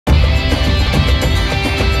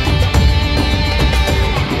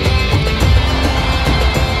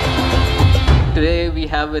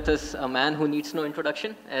have with us a man who needs no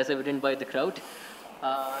introduction, as evident by the crowd.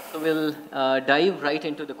 So we'll dive right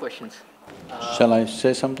into the questions. Shall I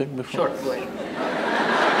say something before? Sure, go ahead.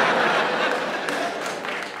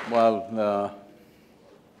 Well,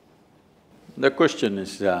 the question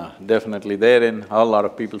is definitely there in a lot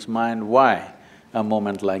of people's mind, why a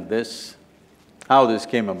moment like this, how this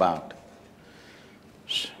came about.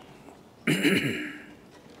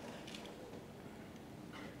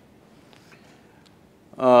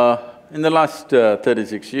 In the last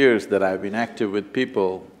 36 years that I've been active with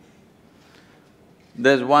people,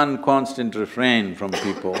 there's one constant refrain from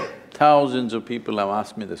people. Thousands of people have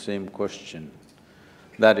asked me the same question.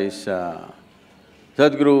 That is,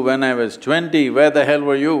 Sadhguru, when I was 20, where the hell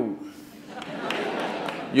were you?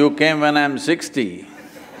 You came when I'm 60.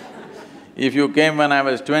 If you came when I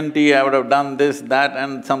was 20, I would have done this, that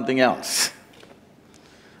and something else.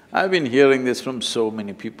 I've been hearing this from so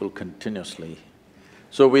many people continuously.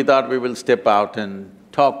 So we thought we will step out and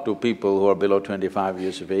talk to people who are below 25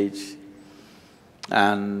 years of age.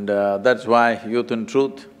 And that's why Youth and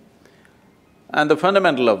Truth. And the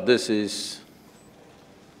fundamental of this is,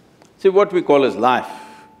 see what we call as life.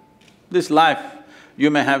 This life,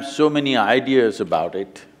 you may have so many ideas about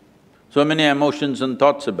it, so many emotions and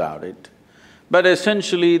thoughts about it, but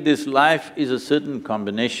essentially this life is a certain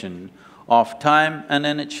combination of time and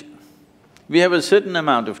energy. We have a certain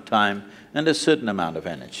amount of time and a certain amount of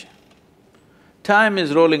energy. Time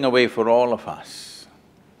is rolling away for all of us.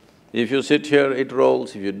 If you sit here, it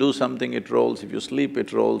rolls, if you do something, it rolls, if you sleep,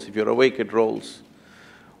 it rolls, if you're awake, it rolls.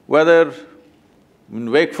 Whether in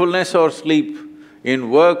wakefulness or sleep, in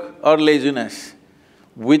work or laziness,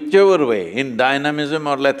 whichever way, in dynamism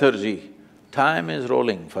or lethargy, time is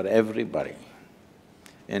rolling for everybody.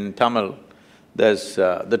 In Tamil, there's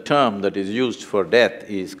the term that is used for death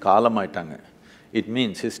is kalamaittanga. It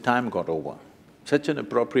means his time got over. Such an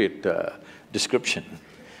appropriate description.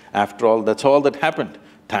 After all, that's all that happened,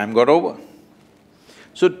 time got over.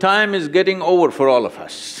 So time is getting over for all of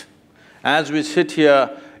us. As we sit here,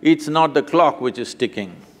 it's not the clock which is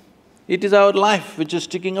ticking, it is our life which is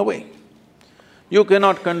ticking away. You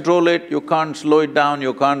cannot control it, you can't slow it down,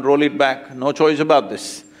 you can't roll it back, no choice about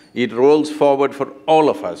this. It rolls forward for all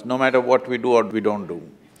of us, no matter what we do or we don't do.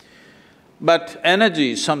 But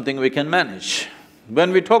energy is something we can manage.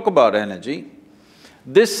 When we talk about energy,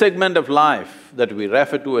 this segment of life that we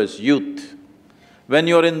refer to as youth, when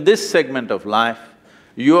you're in this segment of life,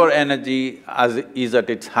 your energy is at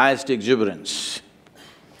its highest exuberance.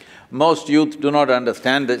 Most youth do not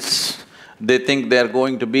understand this. They think they're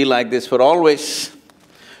going to be like this for always.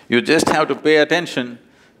 You just have to pay attention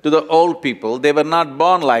to the old people. They were not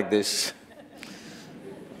born like this.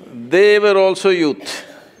 They were also youth.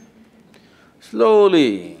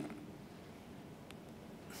 Slowly,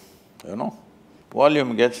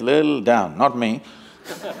 volume gets little down, not me.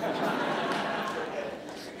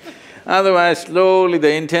 Otherwise, slowly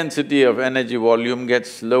the intensity of energy volume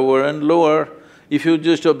gets lower and lower. If you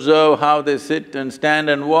just observe how they sit and stand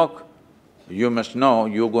and walk, you must know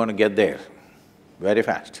you're going to get there very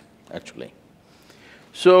fast, actually.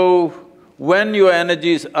 So, when your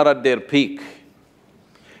energies are at their peak,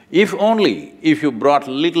 if you brought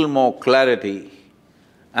little more clarity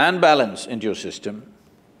and balance into your system,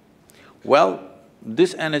 well,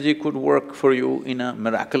 this energy could work for you in a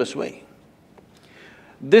miraculous way.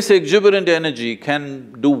 This exuberant energy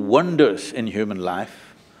can do wonders in human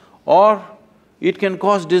life, or it can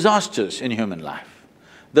cause disasters in human life.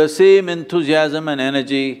 The same enthusiasm and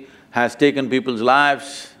energy has taken people's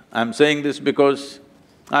lives. I'm saying this because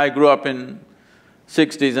I grew up in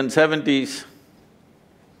 60s and 70s.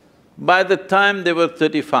 By the time they were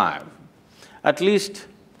 35, at least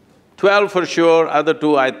 12 for sure, other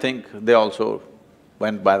two I think they also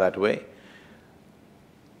went by that way.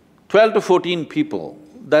 12 to 14 people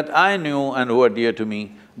that I knew and who were dear to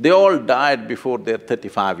me, they all died before their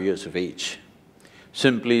 35 years of age.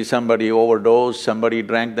 Simply somebody overdosed, somebody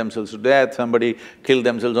drank themselves to death, somebody killed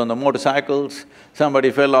themselves on the motorcycles,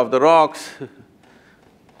 somebody fell off the rocks,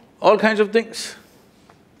 all kinds of things.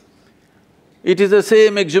 It is the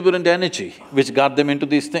same exuberant energy which got them into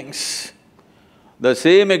these things. The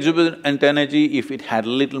same exuberant energy, if it had a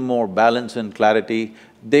little more balance and clarity,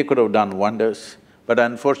 they could have done wonders. But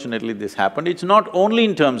unfortunately this happened. It's not only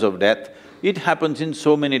in terms of death, it happens in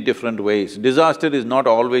so many different ways. Disaster is not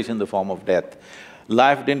always in the form of death.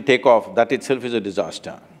 Life didn't take off, that itself is a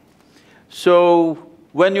disaster. So,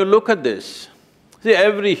 when you look at this, see,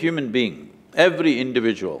 every human being, every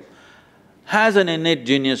individual has an innate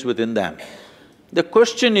genius within them. The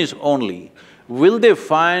question is only, will they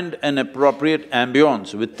find an appropriate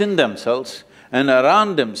ambience within themselves and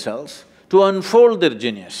around themselves to unfold their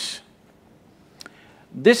genius.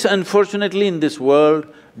 This, unfortunately, in this world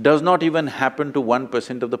does not even happen to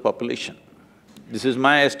 1% of the population. This is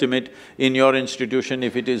my estimate. In your institution,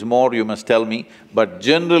 if it is more, you must tell me. But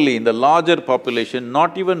generally, in the larger population,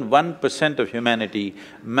 not even 1% of humanity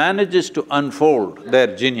manages to unfold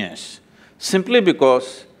their genius, simply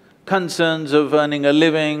because concerns of earning a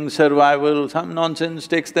living, survival, some nonsense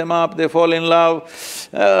takes them up, they fall in love,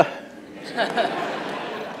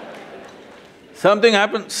 something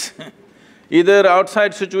happens. Either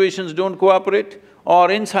outside situations don't cooperate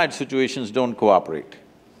or inside situations don't cooperate.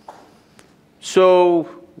 So,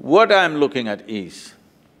 what I'm looking at is,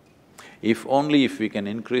 if we can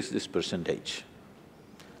increase this percentage,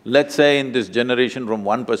 let's say in this generation from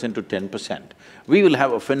 1% to 10%, we will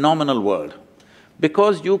have a phenomenal world.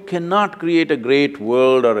 Because you cannot create a great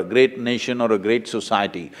world or a great nation or a great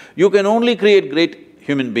society, you can only create great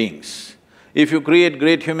human beings. If you create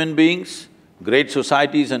great human beings, great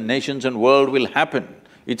societies and nations and world will happen.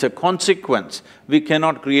 It's a consequence. We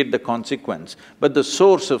cannot create the consequence, but the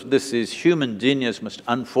source of this is human genius must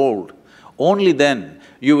unfold. Only then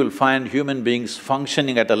you will find human beings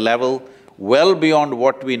functioning at a level well beyond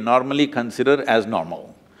what we normally consider as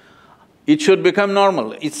normal. It should become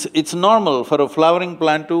normal. It's normal for a flowering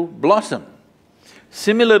plant to blossom.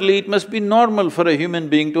 Similarly, it must be normal for a human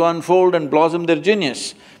being to unfold and blossom their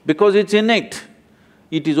genius, because it's innate.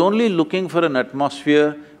 It is only looking for an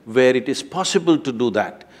atmosphere where it is possible to do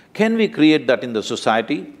that. Can we create that in the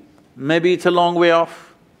society? Maybe it's a long way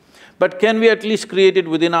off. But can we at least create it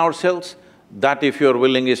within ourselves? That, if you're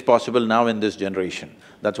willing, is possible now in this generation.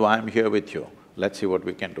 That's why I'm here with you. Let's see what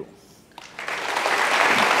we can do.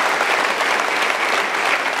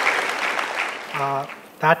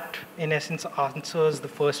 That, in essence, answers the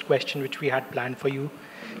first question which we had planned for you.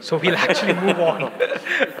 So we'll actually move on.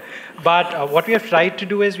 But what we have tried to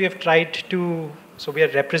do is so we are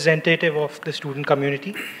representative of the student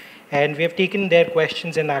community, and we have taken their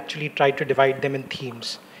questions and actually tried to divide them in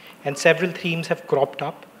themes. And several themes have cropped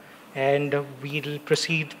up, and we'll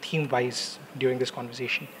proceed theme-wise during this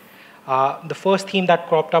conversation. The first theme that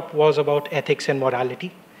cropped up was about ethics and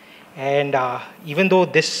morality. And even though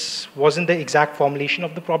this wasn't the exact formulation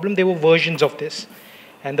of the problem, there were versions of this.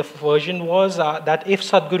 And the version was that if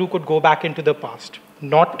Sadhguru could go back into the past,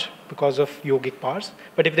 not because of yogic powers,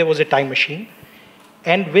 but if there was a time machine,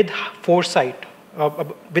 and with foresight,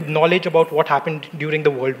 with knowledge about what happened during the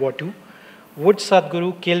World War II, would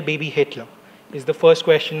Sadhguru kill baby Hitler? Is the first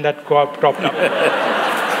question that cropped up.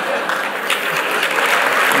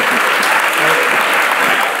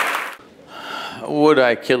 Would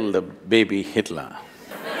I kill the baby Hitler?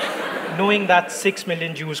 Knowing that 6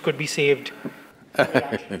 million Jews could be saved.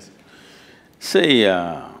 See,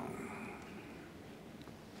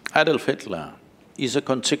 Adolf Hitler is a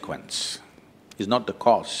consequence, is not the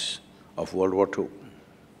cause of World War II.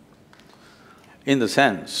 In the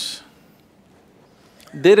sense,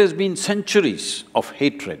 there has been centuries of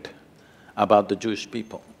hatred about the Jewish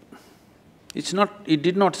people. It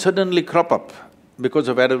did not suddenly crop up because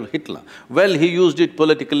of Adolf Hitler. Well, he used it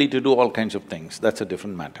politically to do all kinds of things, that's a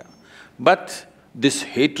different matter. But this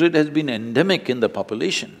hatred has been endemic in the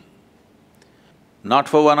population. Not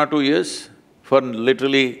for 1 or 2 years, for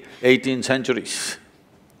literally 18 centuries,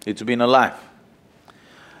 it's been alive.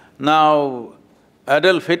 Now,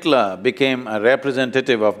 Adolf Hitler became a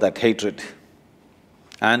representative of that hatred,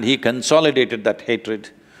 and he consolidated that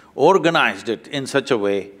hatred, organized it in such a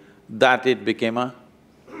way that it became a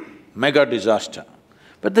mega disaster.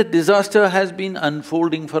 But the disaster has been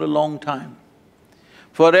unfolding for a long time.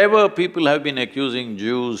 Forever people have been accusing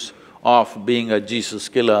Jews of being a Jesus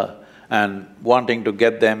killer and wanting to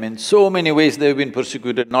get them. In so many ways they've been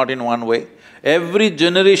persecuted, not in one way. Every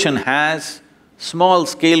generation has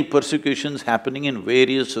small-scale persecutions happening in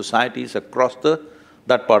various societies across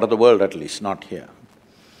that part of the world at least, not here.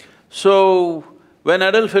 So, when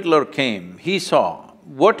Adolf Hitler came, he saw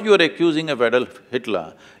what you are accusing of Adolf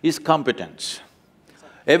Hitler is competence.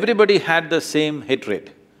 Everybody had the same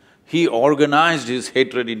hatred. He organized his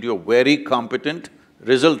hatred into a very competent,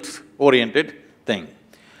 results-oriented thing.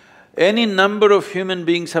 Any number of human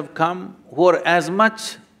beings have come who are as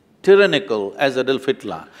much tyrannical as Adolf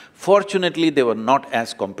Hitler. Fortunately, they were not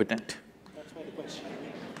as competent. That's my question.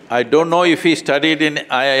 I don't know if he studied in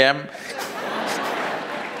IIM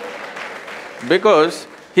because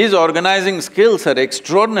his organizing skills are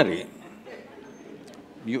extraordinary.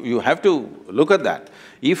 You have to look at that.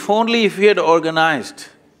 If he had organized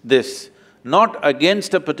this, not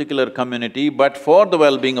against a particular community, but for the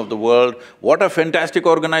well-being of the world, what a fantastic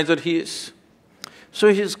organizer he is.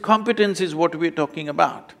 So his competence is what we're talking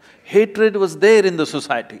about. Hatred was there in the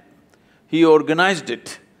society. He organized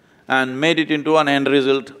it and made it into an end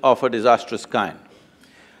result of a disastrous kind.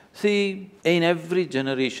 See, in every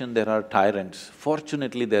generation there are tyrants.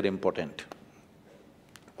 Fortunately, they're impotent.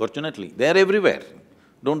 Fortunately, they're everywhere.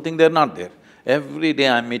 Don't think they're not there. Every day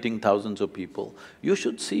I'm meeting thousands of people. You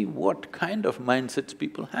should see what kind of mindsets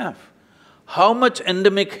people have. How much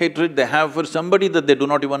endemic hatred they have for somebody that they do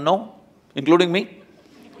not even know, including me.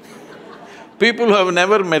 People who have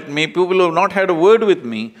never met me, people who have not had a word with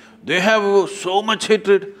me, they have so much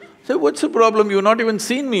hatred. Say, what's the problem? You've not even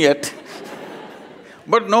seen me yet.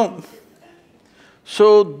 But no.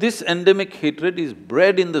 So this endemic hatred is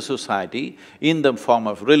bred in the society in the form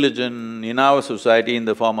of religion, in our society in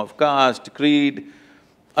the form of caste, creed,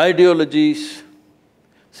 ideologies.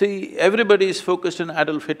 See, everybody is focused on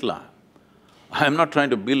Adolf Hitler. I'm not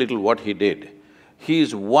trying to belittle what he did. He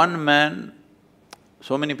is one man,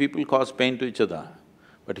 so many people cause pain to each other,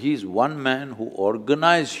 but he is one man who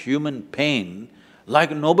organized human pain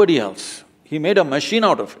like nobody else. He made a machine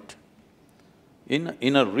out of it.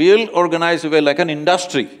 In a real organized way, like an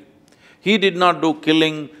industry. He did not do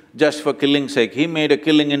killing just for killing's sake, he made a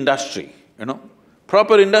killing industry,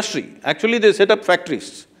 proper industry. Actually, they set up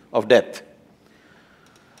factories of death.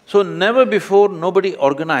 So never before nobody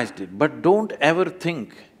organized it, but don't ever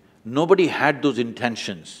think nobody had those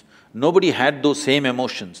intentions, nobody had those same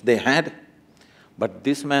emotions, they had. But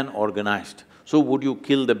this man organized. So would you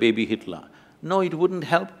kill the baby Hitler? No, it wouldn't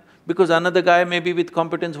help, because another guy maybe with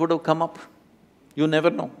competence would have come up. You never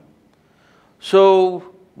know.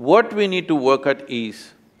 So, what we need to work at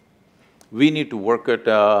is, we need to work at,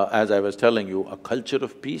 as I was telling you, a culture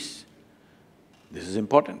of peace. This is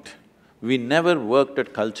important. We never worked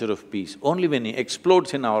at culture of peace. Only when it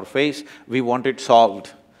explodes in our face, we want it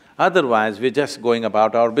solved. Otherwise, we're just going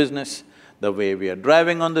about our business. The way we are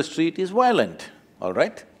driving on the street is violent, all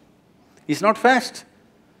right? It's not fast,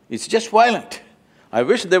 it's just violent. I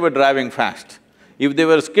wish they were driving fast. If they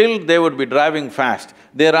were skilled, they would be driving fast.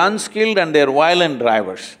 They're unskilled and they're violent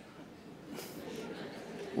drivers.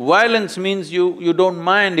 Violence means you don't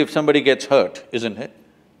mind if somebody gets hurt, isn't it?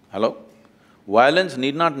 Hello? Violence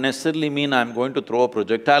need not necessarily mean I'm going to throw a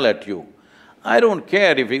projectile at you. I don't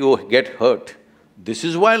care if you get hurt. This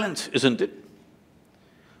is violence, isn't it?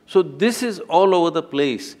 So this is all over the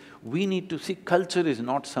place. We need to see culture is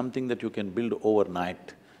not something that you can build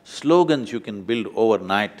overnight. Slogans you can build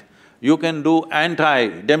overnight. You can do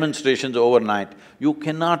anti-demonstrations overnight. You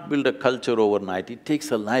cannot build a culture overnight. It takes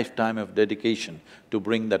a lifetime of dedication to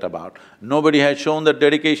bring that about. Nobody has shown that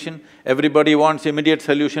dedication. Everybody wants immediate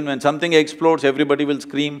solution. When something explodes, everybody will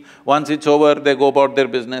scream. Once it's over, they go about their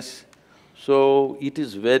business. So, it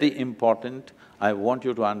is very important. I want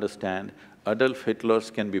you to understand, Adolf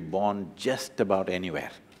Hitlers can be born just about anywhere,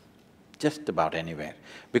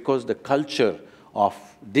 because the culture of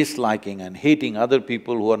disliking and hating other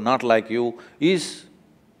people who are not like you is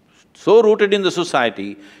so rooted in the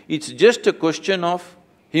society, it's just a question of,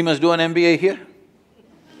 he must do an MBA here.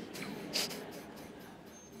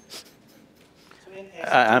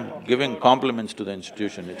 I'm giving compliments to the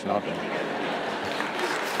institution, it's not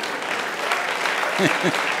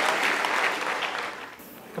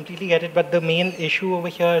Completely get it, but the main issue over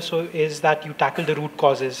here is that you tackle the root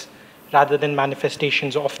causes rather than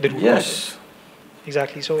manifestations of the root causes.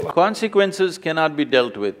 Exactly, so… Consequences cannot be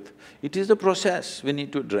dealt with. It is a process we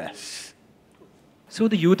need to address. So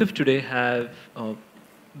the youth of today have a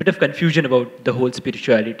bit of confusion about the whole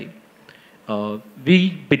spirituality.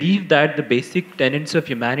 We believe that the basic tenets of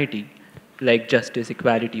humanity, like justice,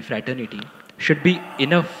 equality, fraternity, should be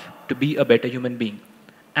enough to be a better human being.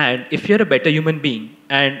 And if you're a better human being,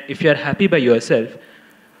 and if you're happy by yourself,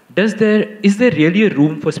 is there really a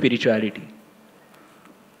room for spirituality?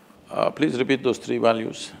 Please repeat those three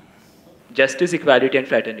values. Justice, equality and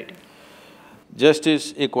fraternity.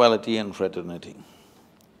 Justice, equality and fraternity.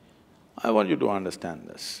 I want you to understand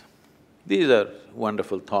this. These are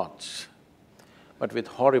wonderful thoughts, but with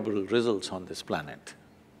horrible results on this planet.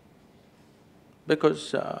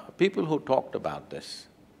 Because people who talked about this,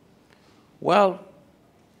 well,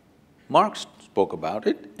 Marx spoke about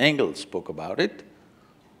it, Engels spoke about it,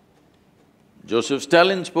 Joseph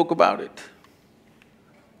Stalin spoke about it.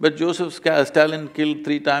 But Joseph Stalin killed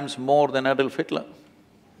 3 times more than Adolf Hitler.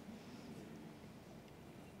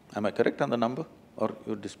 Am I correct on the number, or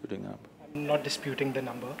you're disputing the number? I'm not disputing the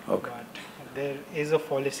number, Okay. but there is a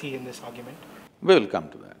fallacy in this argument. We will come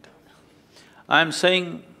to that. I'm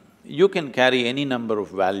saying you can carry any number of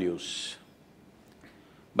values,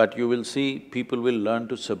 but you will see people will learn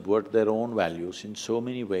to subvert their own values in so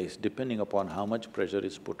many ways depending upon how much pressure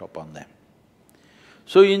is put upon them.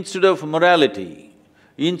 So instead of morality,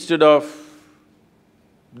 instead of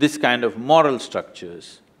this kind of moral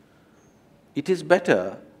structures, it is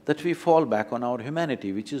better that we fall back on our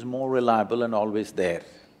humanity, which is more reliable and always there.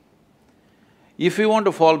 If we want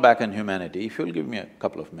to fall back on humanity, if you'll give me a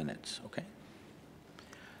couple of minutes, okay?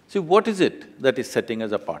 See, what is it that is setting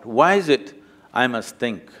us apart? Why is it I must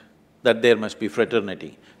think that there must be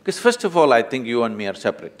fraternity? Because first of all, I think you and me are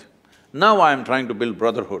separate. Now I am trying to build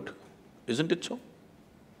brotherhood, isn't it so?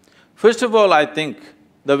 First of all, I think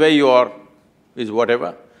the way you are is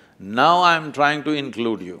whatever. Now I am trying to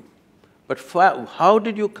include you. But how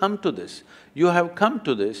did you come to this? You have come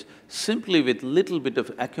to this simply with little bit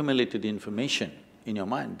of accumulated information in your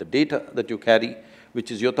mind, the data that you carry, which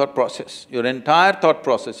is your thought process. Your entire thought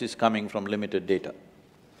process is coming from limited data.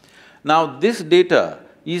 Now this data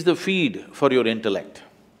is the feed for your intellect.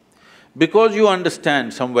 Because you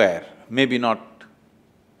understand somewhere, maybe not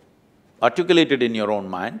articulated in your own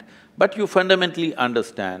mind, but you fundamentally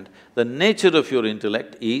understand the nature of your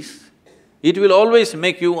intellect is, it will always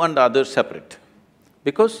make you and others separate,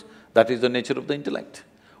 because that is the nature of the intellect.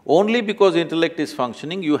 Only because intellect is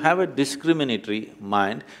functioning, you have a discriminatory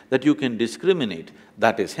mind that you can discriminate,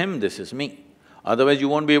 that is him, this is me. Otherwise, you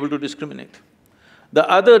won't be able to discriminate. The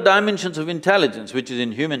other dimensions of intelligence, which is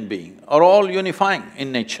in human being, are all unifying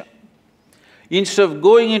in nature. Instead of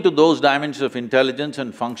going into those dimensions of intelligence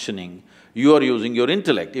and functioning, you are using your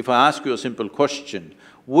intellect. If I ask you a simple question,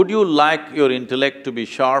 would you like your intellect to be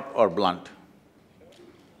sharp or blunt?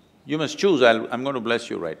 You must choose, I'm going to bless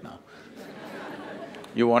you right now.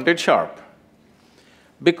 You want it sharp,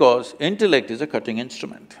 because intellect is a cutting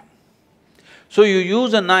instrument. So you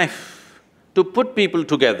use a knife to put people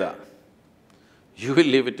together, you will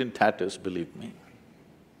leave it in tatters, believe me.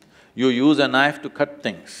 You use a knife to cut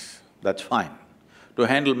things, that's fine. To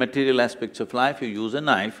handle material aspects of life, you use a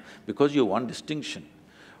knife because you want distinction.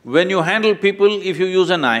 When you handle people, if you use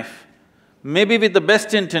a knife, maybe with the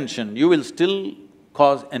best intention, you will still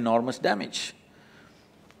cause enormous damage.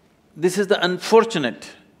 This is the unfortunate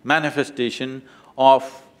manifestation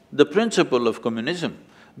of the principle of communism.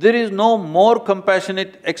 There is no more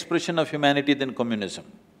compassionate expression of humanity than communism,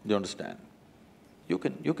 do you understand? You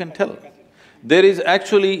can tell. There is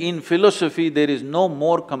actually, in philosophy, there is no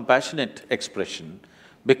more compassionate expression,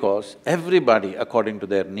 because everybody according to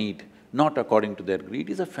their need, not according to their greed,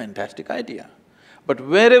 is a fantastic idea. But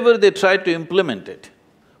wherever they tried to implement it,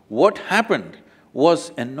 what happened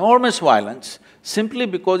was enormous violence simply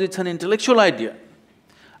because it's an intellectual idea.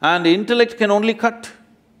 And intellect can only cut.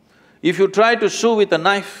 If you try to sew with a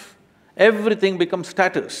knife, everything becomes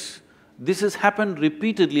tatters. This has happened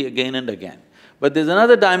repeatedly again and again. But there's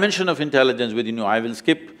another dimension of intelligence within you. I will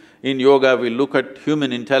skip. In yoga, we look at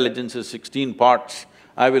human intelligence as 16 parts.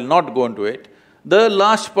 I will not go into it. The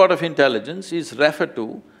last part of intelligence is referred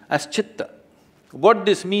to as chitta. What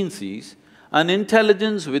this means is, an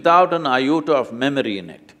intelligence without an iota of memory in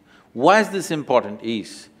it. Why is this important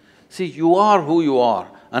is, see, you are who you are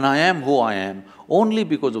and I am who I am only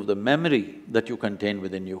because of the memory that you contain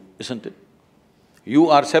within you, isn't it? You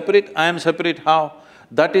are separate, I am separate, how?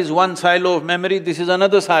 That is one silo of memory, this is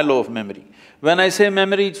another silo of memory. When I say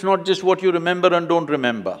memory, it's not just what you remember and don't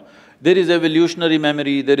remember. There is evolutionary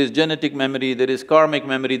memory, there is genetic memory, there is karmic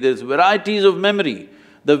memory, there's varieties of memory.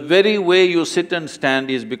 The very way you sit and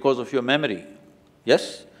stand is because of your memory,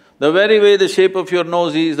 yes? The very way the shape of your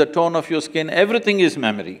nose is, the tone of your skin, everything is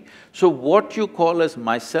memory. So what you call as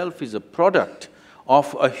myself is a product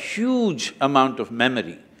of a huge amount of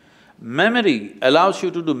memory. Memory allows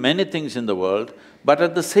you to do many things in the world, but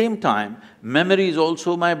at the same time, memory is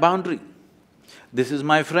also my boundary. This is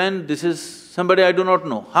my friend, this is somebody I do not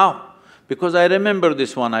know. How? Because I remember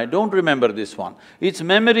this one, I don't remember this one. It's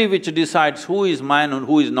memory which decides who is mine and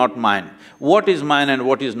who is not mine, what is mine and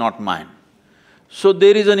what is not mine. So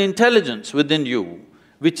there is an intelligence within you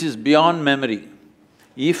which is beyond memory.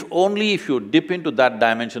 If you dip into that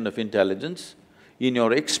dimension of intelligence, in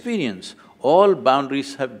your experience, all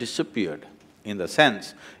boundaries have disappeared. In the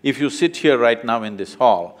sense, if you sit here right now in this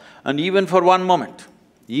hall, and even for one moment,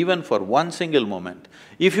 even for one single moment,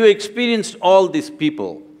 if you experienced all these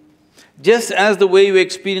people, just as the way you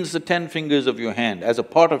experience the 10 fingers of your hand as a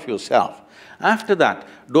part of yourself, after that,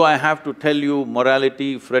 do I have to tell you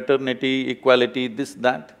morality, fraternity, equality, this,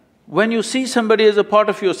 that? When you see somebody as a part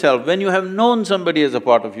of yourself, when you have known somebody as a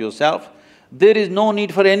part of yourself, there is no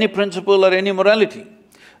need for any principle or any morality.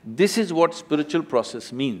 This is what spiritual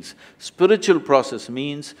process means. Spiritual process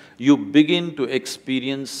means you begin to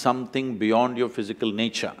experience something beyond your physical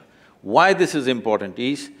nature. Why this is important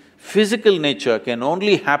is, physical nature can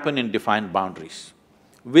only happen in defined boundaries.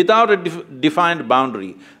 Without a defined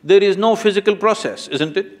boundary, there is no physical process,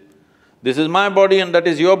 isn't it? This is my body and that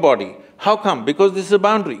is your body. How come? Because this is a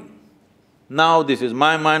boundary. Now this is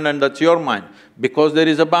my mind and that's your mind, because there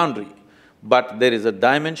is a boundary. But there is a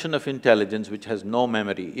dimension of intelligence which has no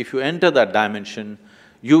memory. If you enter that dimension,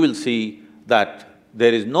 you will see that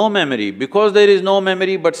there is no memory. Because there is no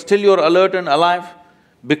memory, but still you're alert and alive,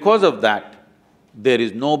 because of that, there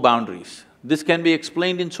is no boundaries. This can be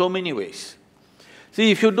explained in so many ways.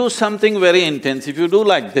 See, if you do something very intense, if you do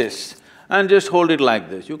like this and just hold it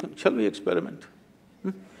like this, you can… Shall we experiment?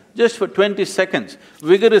 Just for 20 seconds,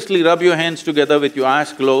 vigorously rub your hands together with your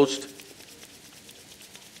eyes closed.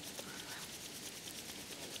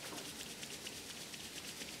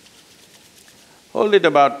 Hold it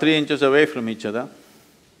about 3 inches away from each other.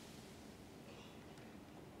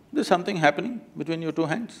 There's something happening between your two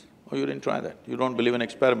hands? Or you didn't try that? You don't believe in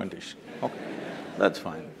experimentation? Okay, that's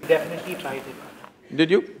fine. Definitely tried it.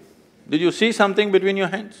 Did you? Did you see something between your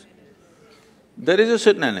hands? There is a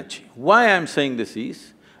certain energy. Why I'm saying this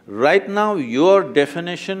is, right now your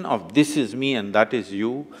definition of this is me and that is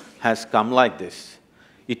you has come like this.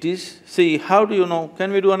 It is… See, how do you know?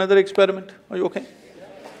 Can we do another experiment? Are you okay?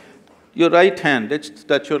 Your right hand, let's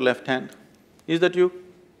touch your left hand. Is that you?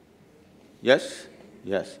 Yes?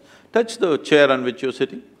 Yes. Touch the chair on which you're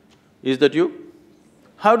sitting. Is that you?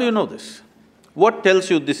 How do you know this? What tells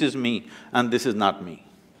you this is me and this is not me?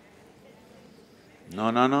 No,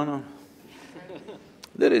 no, no, no.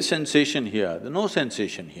 There is sensation here, there's no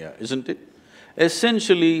sensation here, isn't it?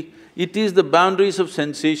 Essentially, it is the boundaries of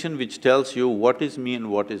sensation which tells you what is me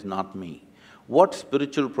and what is not me. What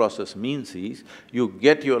spiritual process means is, you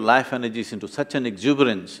get your life energies into such an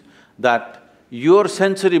exuberance that your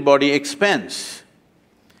sensory body expands.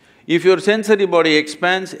 If your sensory body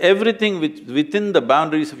expands, everything within the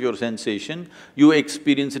boundaries of your sensation, you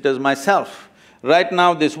experience it as myself. Right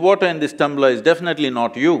now, this water in this tumbler is definitely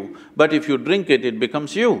not you, but if you drink it, it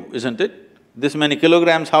becomes you, isn't it? This many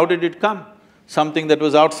kilograms, how did it come? Something that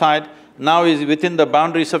was outside now is within the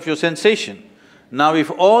boundaries of your sensation. Now if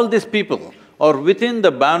all these people are within the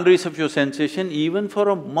boundaries of your sensation, even for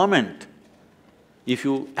a moment, if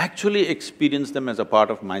you actually experience them as a part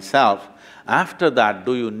of myself, after that,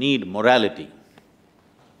 do you need morality?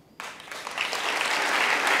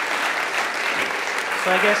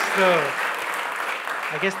 So I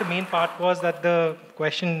guess the main part was that the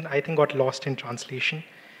question, I think, got lost in translation,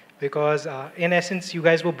 because in essence, you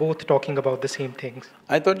guys were both talking about the same things.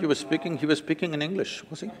 I thought he was speaking in English,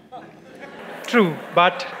 was he? True,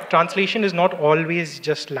 but translation is not always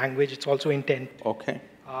just language, it's also intent. Okay.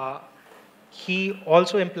 He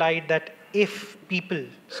also implied that if people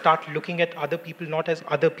start looking at other people not as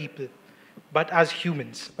other people, but as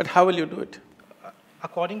humans. But how will you do it?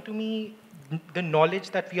 According to me, the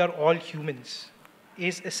knowledge that we are all humans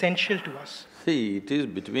is essential to us. See, it is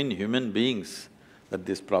between human beings that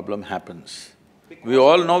this problem happens. We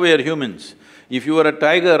all know we are humans. If you were a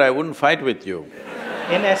tiger, I wouldn't fight with you.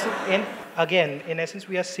 In essence,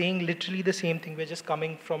 we are saying literally the same thing, we're just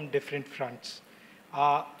coming from different fronts.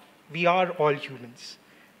 We are all humans.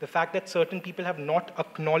 The fact that certain people have not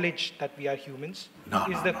acknowledged that we are humans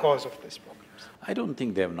is the cause of this problem. I don't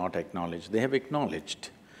think they have not acknowledged, they have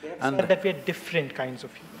acknowledged. They have said that we are different kinds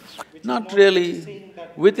of humans. Not really.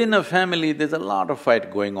 Within a family, there's a lot of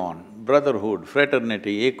fight going on, brotherhood,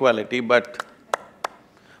 fraternity, equality, but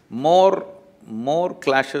more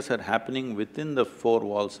clashes are happening within the four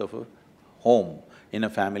walls of a home in a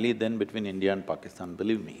family than between India and Pakistan,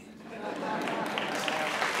 believe me.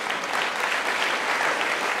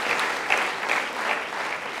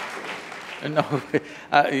 No,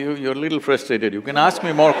 you're a little frustrated, you can ask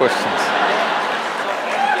me more questions.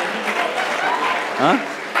 Huh?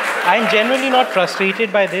 I'm genuinely not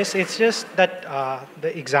frustrated by this, it's just that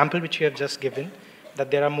the example which you have just given, that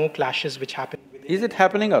there are more clashes which happen Is it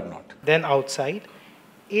happening or not? than outside,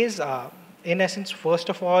 is in essence, first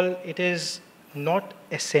of all, it is not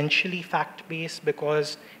essentially fact-based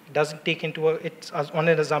because it doesn't take it's on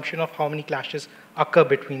an assumption of how many clashes occur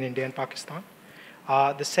between India and Pakistan.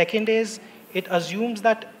 The second is, it assumes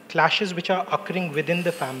that clashes which are occurring within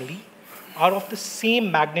the family are of the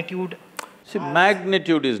same magnitude. See,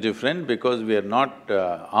 magnitude is different because we are not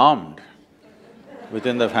armed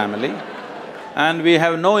within the family and we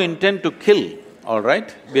have no intent to kill, all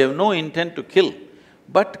right? We have no intent to kill,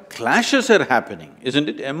 but clashes are happening, isn't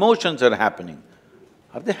it? Emotions are happening.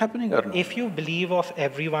 Are they happening or not? If you believe of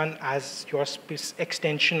everyone as your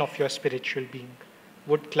extension of your spiritual being,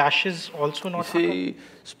 would clashes also not happen? See,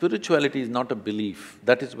 spirituality is not a belief,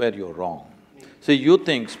 that is where you're wrong. See, you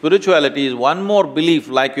think spirituality is one more belief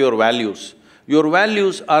like your values. Your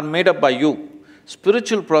values are made up by you.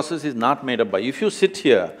 Spiritual process is not made up by… If you sit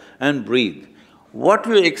here and breathe, what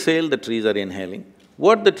you exhale, the trees are inhaling.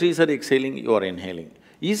 What the trees are exhaling, you are inhaling.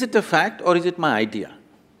 Is it a fact or is it my idea?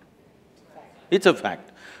 It's a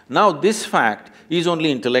fact. Now this fact is only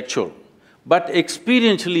intellectual, but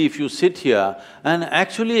experientially if you sit here and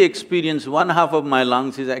actually experience one half of my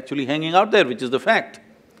lungs is actually hanging out there, which is the fact.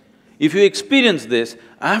 If you experience this,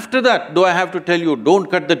 after that, do I have to tell you, don't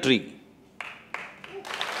cut the tree?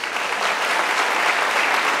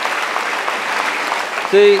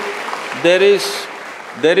 See, there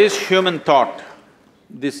is human thought.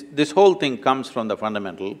 This whole thing comes from the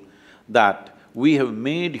fundamental that we have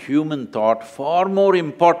made human thought far more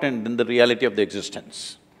important than the reality of the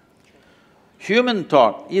existence. Human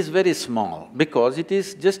thought is very small because it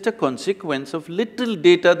is just a consequence of little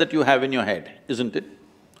data that you have in your head, isn't it?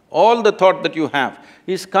 All the thought that you have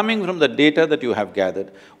is coming from the data that you have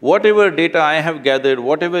gathered. Whatever data I have gathered,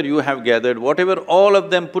 whatever you have gathered, whatever all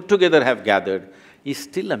of them put together have gathered, is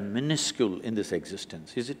still a minuscule in this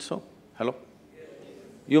existence. Is it so? Hello?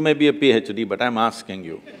 You may be a PhD, but I'm asking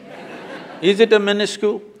you. Is it a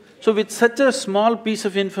minuscule? So with such a small piece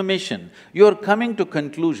of information, you're coming to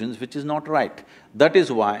conclusions which is not right. That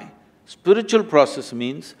is why spiritual process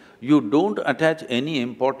means you don't attach any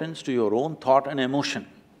importance to your own thought and emotion.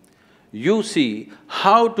 You see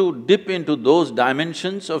how to dip into those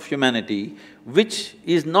dimensions of humanity which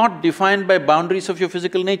is not defined by boundaries of your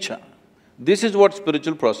physical nature. This is what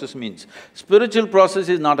spiritual process means. Spiritual process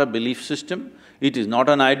is not a belief system, it is not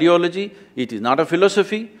an ideology, it is not a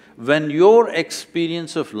philosophy. When your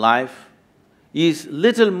experience of life is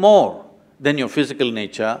little more than your physical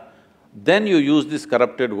nature, then you use this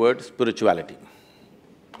corrupted word, spirituality.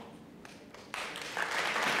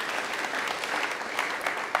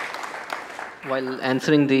 While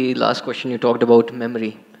answering the last question, you talked about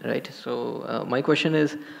memory, right? So, my question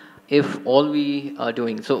is, if all we are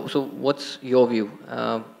doing… So what's your view?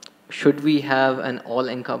 Should we have an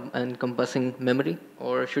all-encompassing memory,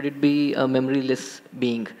 or should it be a memoryless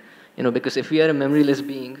being? You know, because if we are a memoryless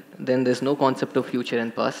being, then there's no concept of future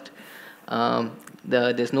and past.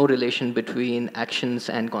 There's no relation between actions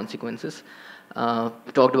and consequences.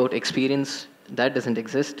 We talked about experience, that doesn't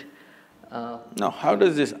exist. Now, how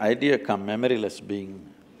does this idea come, memoryless being?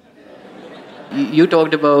 You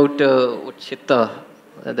talked about chitta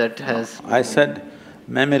that has… I said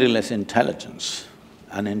memoryless intelligence,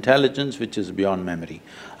 an intelligence which is beyond memory.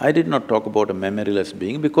 I did not talk about a memoryless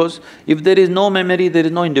being because if there is no memory, there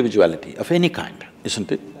is no individuality of any kind,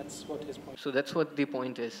 isn't it? That's what his point. So that's what the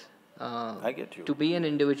point is. I get you. To be an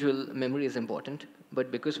individual, memory is important,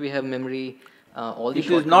 but because we have memory, all the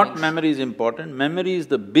It is not memory is important, memory is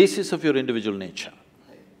the basis of your individual nature.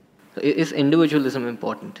 Is individualism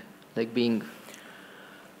important, like being…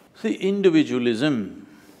 See, individualism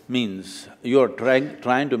means you're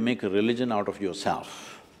trying to make a religion out of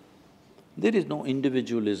yourself. There is no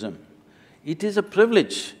individualism. It is a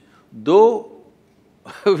privilege. Though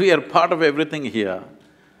we are part of everything here,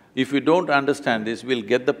 if we don't understand this, we'll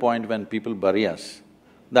get the point when people bury us,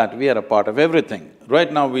 that we are a part of everything.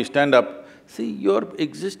 Right now we stand up, see, your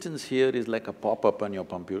existence here is like a pop-up on your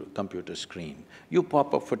computer screen. You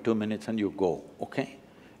pop up for 2 minutes and you go, okay?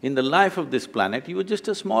 In the life of this planet, you are just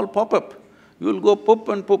a small pop-up. You will go poop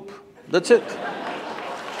and poop, that's it.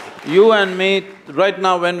 You and me, right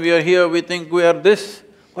now when we are here, we think we are this,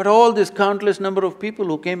 but all this countless number of people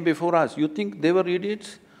who came before us, you think they were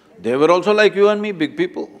idiots? They were also like you and me, big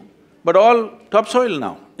people, but all topsoil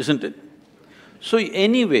now, isn't it? So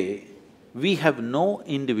anyway, we have no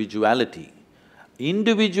individuality.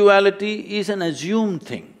 Individuality is an assumed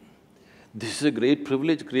thing. This is a great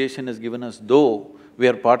privilege creation has given us, though we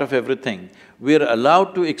are part of everything. We are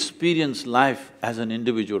allowed to experience life as an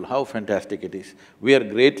individual, how fantastic it is. We are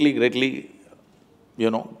greatly,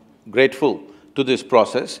 grateful to this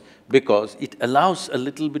process because it allows a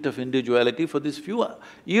little bit of individuality for these few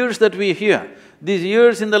years that we are here. These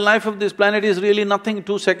years in the life of this planet is really nothing,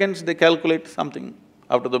 2 seconds they calculate something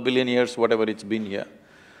out of the billion years, whatever it's been here.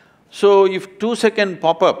 So if 2-second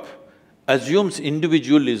pop-up assumes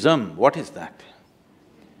individualism, what is that?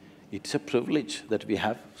 It's a privilege that we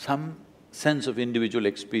have some sense of individual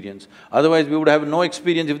experience. Otherwise, we would have no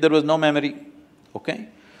experience if there was no memory, okay?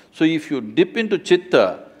 So if you dip into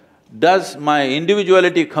chitta, does my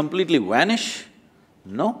individuality completely vanish?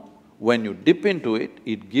 No. When you dip into it,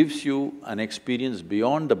 it gives you an experience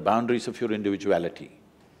beyond the boundaries of your individuality.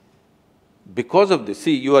 Because of this,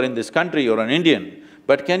 see, you are in this country, you're an Indian,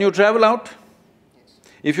 but can you travel out?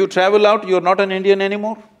 If you travel out, you're not an Indian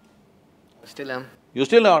anymore. Still am. You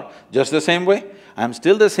still are, just the same way. I'm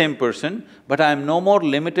still the same person, but I'm no more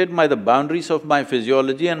limited by the boundaries of my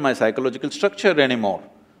physiology and my psychological structure anymore.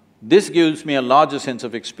 This gives me a larger sense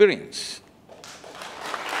of experience.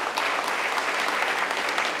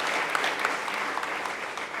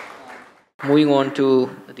 moving on to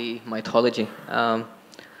the mythology.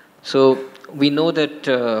 So we know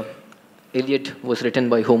that Iliad was written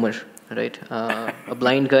by Homer, right? A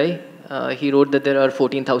blind guy. He wrote that there are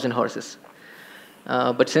 14,000 horses.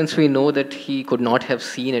 But since we know that he could not have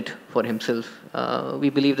seen it for himself, we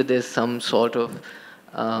believe that there's some sort of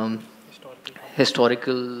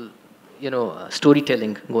historical,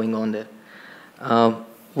 storytelling going on there.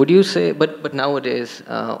 Would you say? But nowadays,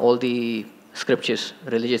 all the scriptures,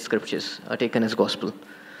 religious scriptures, are taken as gospel.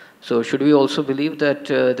 So should we also believe that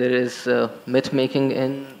there is myth making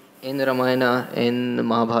in Ramayana, in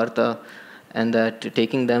Mahabharata, and that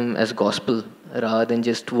taking them as gospel rather than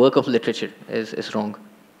just work of literature is wrong?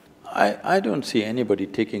 I don't see anybody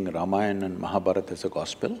taking Ramayana and Mahabharata as a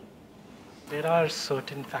gospel. There are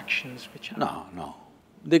certain factions which are… No.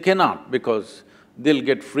 They cannot, because they'll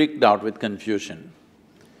get freaked out with confusion.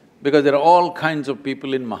 Because there are all kinds of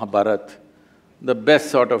people in Mahabharata, the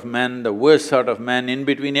best sort of man, the worst sort of man, in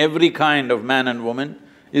between every kind of man and woman.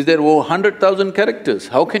 Is there over 100,000 characters?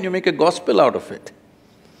 How can you make a gospel out of it?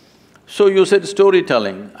 So you said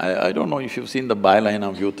storytelling. I don't know if you've seen the byline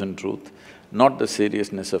of Youth and Truth, not the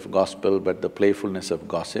seriousness of gospel, but the playfulness of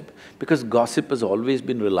gossip, because gossip has always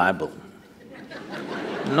been reliable.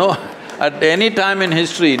 No, at any time in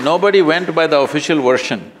history, nobody went by the official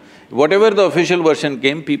version. Whatever the official version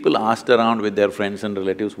came, people asked around with their friends and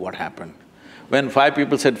relatives what happened. When 5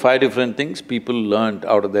 people said 5 different things, people learned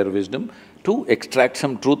out of their wisdom to extract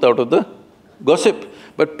some truth out of the gossip.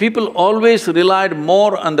 But people always relied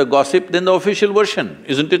more on the gossip than the official version,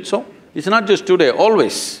 isn't it so? It's not just today,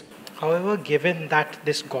 always. However, given that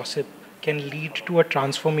this gossip can lead to a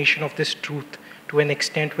transformation of this truth to an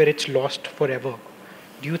extent where it's lost forever,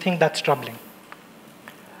 do you think that's troubling?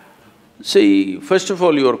 See, first of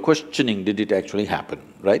all, you're questioning, did it actually happen,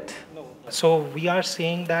 right? No. So we are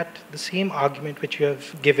saying that the same argument which you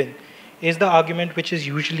have given is the argument which is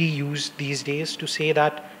usually used these days to say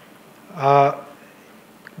that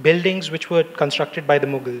buildings which were constructed by the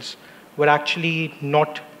Mughals were actually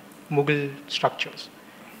not Mughal structures.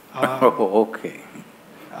 Okay.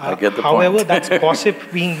 I get the however, point. that's gossip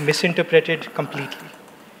being misinterpreted completely.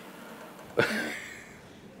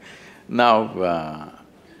 Now,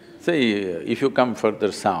 see, if you come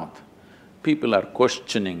further south, people are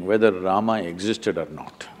questioning whether Rama existed or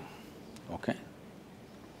not, okay?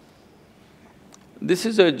 This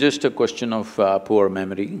is just a question of poor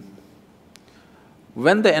memory.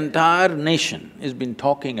 When the entire nation has been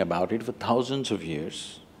talking about it for thousands of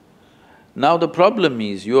years, now the problem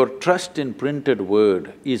is your trust in printed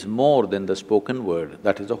word is more than the spoken word,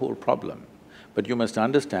 that is the whole problem. But you must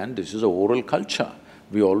understand, this is a oral culture.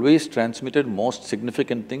 We always transmitted most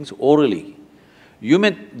significant things orally. You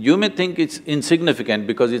may think it's insignificant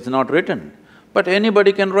because it's not written, but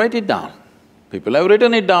anybody can write it down. People have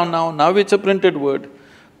written it down now it's a printed word.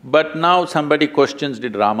 But now somebody questions,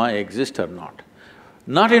 did Rama exist or not?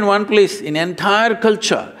 Not in one place, in entire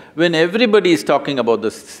culture, when everybody is talking about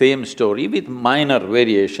the same story with minor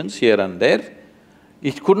variations here and there,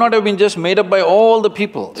 it could not have been just made up by all the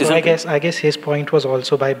people. So I guess his point was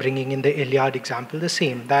also by bringing in the Iliad example the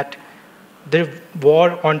same, that the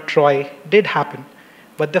war on Troy did happen,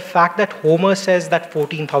 but the fact that Homer says that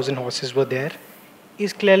 14,000 horses were there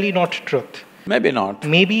is clearly not truth. Maybe not.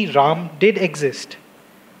 Maybe Ram did exist,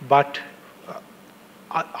 but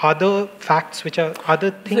other facts which are…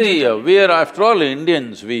 other things… See, we are after all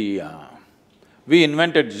Indians, we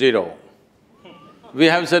invented zero. We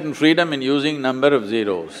have certain freedom in using number of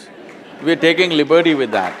zeros. We're taking liberty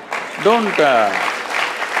with that. Don't…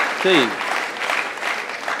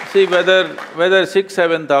 see whether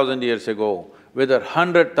 6,000–7,000 years ago, whether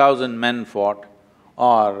 100,000 men fought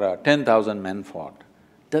or 10,000 men fought,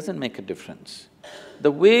 doesn't make a difference.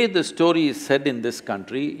 The way the story is said in this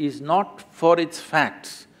country is not for its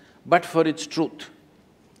facts, but for its truth.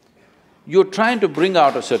 You're trying to bring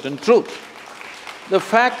out a certain truth. The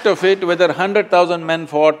fact of it, whether 100,000 men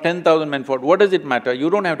fought, 10,000 men fought, what does it matter? You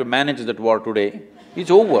don't have to manage that war today, it's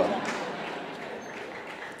over.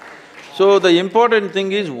 So the important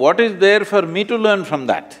thing is, what is there for me to learn from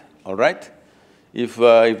that, all right? If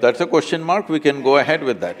that's a question mark, we can go ahead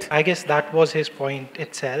with that. I guess that was his point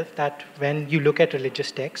itself, that when you look at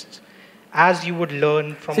religious texts, as you would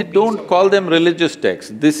learn from… See, don't call them religious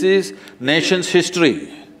texts, this is nation's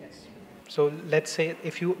history. So let's say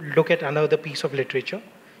if you look at another piece of literature,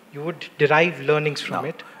 you would derive learnings from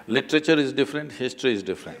it. Literature is different, history is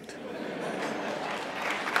different.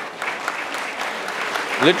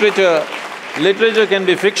 Literature can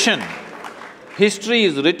be fiction. History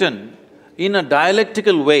is written in a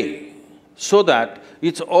dialectical way so that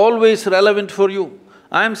it's always relevant for you.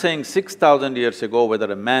 I'm saying 6,000 years ago,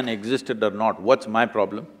 whether a man existed or not, what's my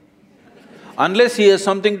problem? Unless he has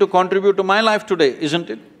something to contribute to my life today, isn't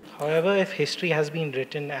it? However, if history has been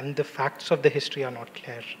written and the facts of the history are not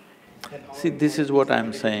clear, then See, this is what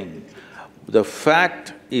I'm saying. The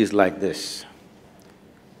fact is like this.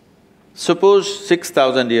 Suppose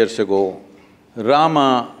 6,000 years ago,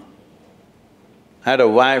 Rama had a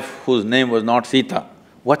wife whose name was not Sita.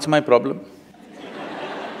 What's my problem?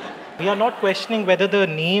 we are not questioning whether the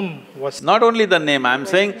name was… Not only the name, I'm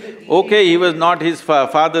saying, okay, he was not… his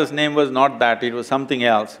father's name was not that, it was something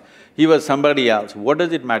else. He was somebody else. What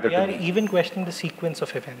does it matter We to are me? even questioning the sequence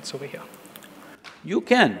of events over here. You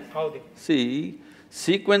can. How they… See,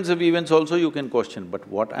 sequence of events also you can question, but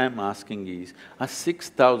what I'm asking is, a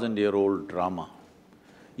 6,000-year-old drama,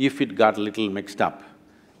 if it got little mixed up,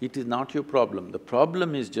 it is not your problem. The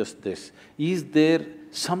problem is just this, is there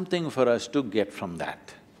something for us to get from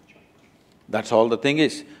that? That's all the thing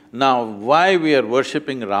is. Now, why we are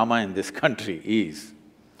worshipping Rama in this country is,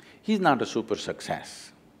 he's not a super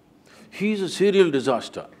success. He's a serial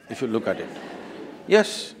disaster, if you look at it.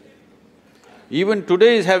 Yes. Even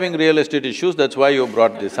today is having real estate issues, that's why you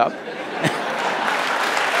brought this up.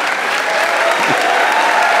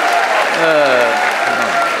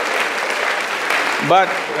 But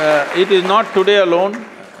it is not today alone,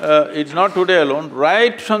 it's not today alone.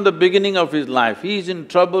 Right from the beginning of his life, he is in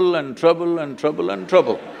trouble and trouble and trouble and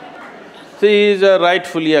trouble. See, he is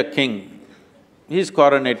rightfully a king. He is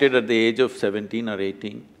coronated at the age of 17 or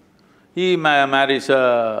 18. He marries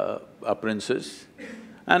a princess,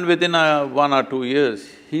 and within 1 or 2 years,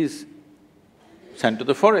 he's sent to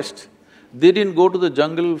the forest. They didn't go to the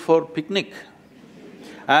jungle for picnic.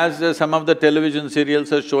 As some of the television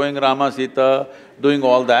serials are showing Rama, Sita doing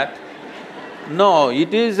all that. No,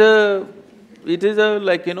 it is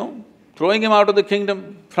like, throwing him out of the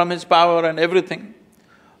kingdom from his power and everything.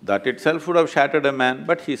 That itself would have shattered a man,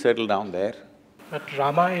 but he settled down there. But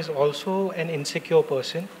Rama is also an insecure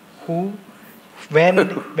person who,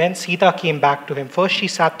 when Sita came back to him, first she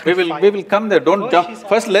sat through fire. We will come there, don't First jump. she sat…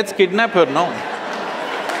 First, let's kidnap her, no.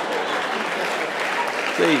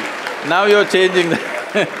 See, now you're changing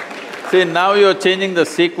see, now you're changing the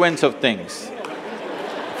sequence of things.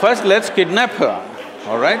 First, let's kidnap her,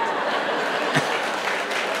 all right?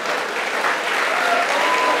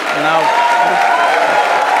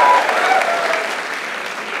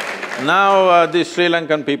 Now, the Sri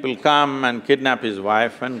Lankan people come and kidnap his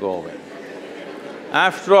wife and go away.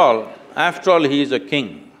 After all, he is a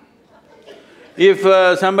king. If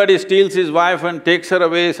somebody steals his wife and takes her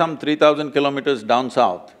away some 3,000 kilometers down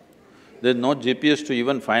south, there's no GPS to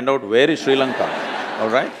even find out where is Sri Lanka, all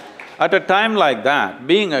right? At a time like that,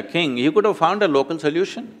 being a king, he could have found a local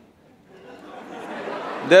solution.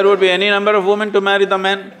 There would be any number of women to marry the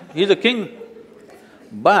men, he's a king.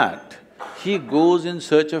 But he goes in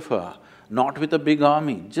search of her, not with a big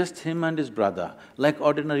army, just him and his brother, like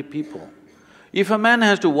ordinary people. If a man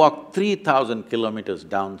has to walk 3,000 kilometers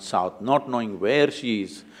down south, not knowing where she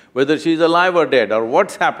is, whether she is alive or dead or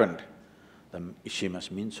what's happened, then she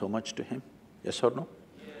must mean so much to him, yes or no?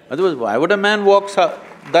 Otherwise, why would a man walk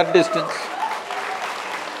that distance?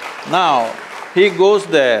 Now, he goes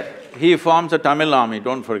there, he forms a Tamil army,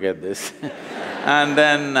 don't forget this and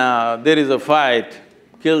then there is a fight,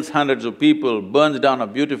 kills hundreds of people, burns down a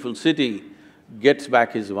beautiful city, gets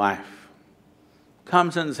back his wife,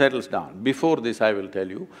 comes and settles down. Before this, I will tell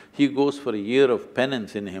you, he goes for a year of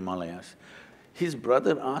penance in Himalayas. His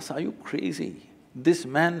brother asks, "Are you crazy? This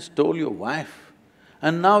man stole your wife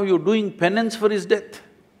and now you're doing penance for his death."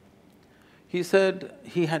 He said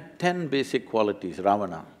he had 10 basic qualities,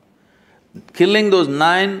 Ravana. Killing those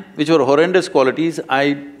 9, which were horrendous qualities,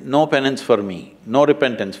 no penance for me, no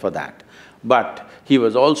repentance for that. But he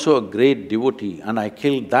was also a great devotee and I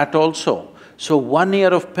killed that also. So 1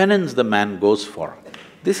 year of penance the man goes for.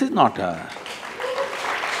 This is not a…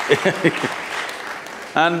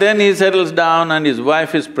 And then he settles down and his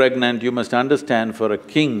wife is pregnant. You must understand, for a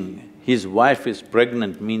king, his wife is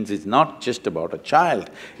pregnant means it's not just about a child,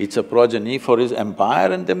 it's a progeny for his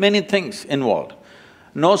empire and there are many things involved.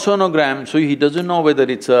 No sonogram, so he doesn't know whether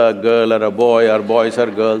it's a girl or a boy or boys or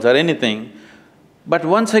girls or anything. But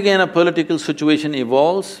once again a political situation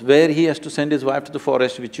evolves where he has to send his wife to the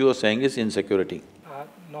forest, which you are saying is insecurity.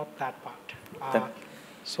 Not that part.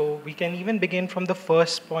 So we can even begin from the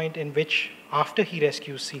first point in which, after he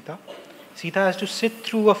rescues Sita, Sita has to sit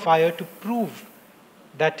through a fire to prove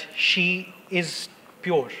that she is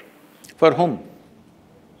pure. For whom?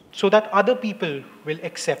 So that other people will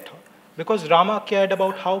accept her. Because Rama cared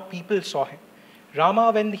about how people saw him.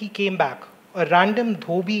 Rama, when he came back, a random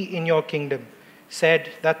dhobi in your kingdom said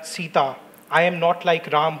that, "Sita, I am not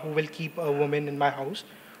like Ram, who will keep a woman in my house,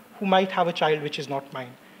 who might have a child which is not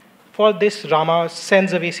mine. For this, Rama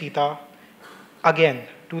sends away Sita again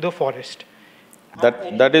to the forest.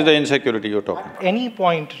 That is the insecurity you're talking about. At any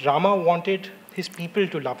point, Rama wanted his people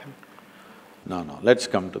to love him. No, let's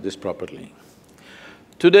come to this properly.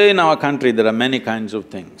 Today in our country, there are many kinds of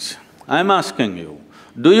things. I'm asking you,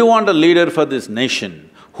 do you want a leader for this nation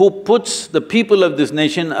who puts the people of this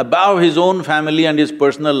nation above his own family and his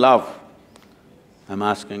personal love? I'm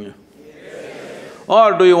asking you.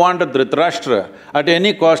 Or do you want a Dhritarashtra, at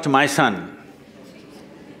any cost my son?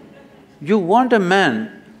 You want a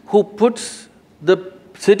man who puts the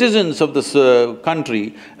citizens of this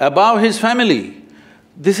country above his family.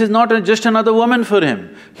 This is not just another woman for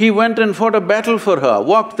him. He went and fought a battle for her,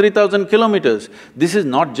 walked 3,000 kilometers. This is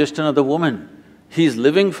not just another woman. He is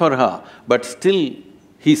living for her, but still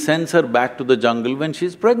he sends her back to the jungle when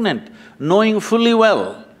she's pregnant, knowing fully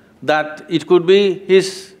well that it could be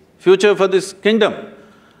his future for this kingdom.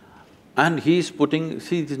 And he's putting…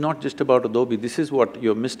 See, it is not just about a dhobi, this is what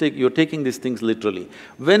your mistake… you're taking these things literally.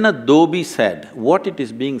 When a dhobi said, what it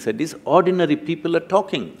is being said is ordinary people are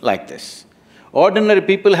talking like this. Ordinary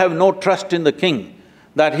people have no trust in the king,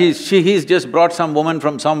 that he's just brought some woman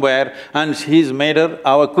from somewhere and he's made her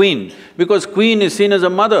our queen, because queen is seen as a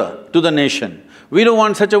mother to the nation. We don't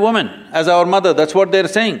want such a woman as our mother, that's what they're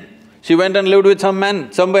saying. She went and lived with some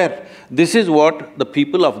man somewhere. This is what the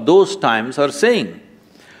people of those times are saying.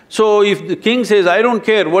 So if the king says, I don't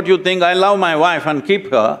care what you think, I love my wife and keep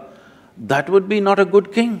her, that would be not a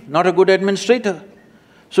good king, not a good administrator.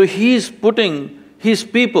 So he's putting his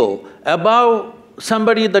people above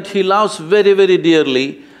somebody that he loves very, very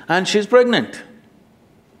dearly, and she's pregnant.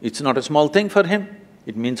 It's not a small thing for him,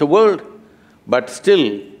 it means a world. But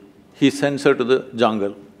still, he sends her to the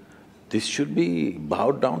jungle. This should be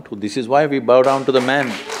bowed down to, this is why we bow down to the man.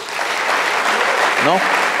 No?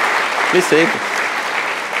 Please say it.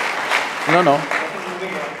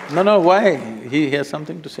 No, why? He has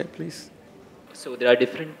something to say, please. So there are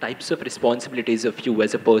different types of responsibilities of you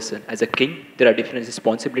as a person. As a king, there are different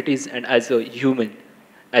responsibilities, and as a human,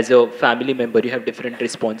 as a family member, you have different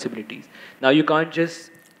responsibilities. Now you can't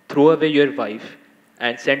just throw away your wife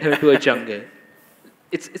and send her to a jungle.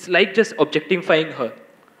 It's like just objectifying her.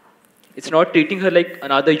 It's not treating her like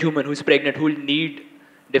another human who's pregnant, who will need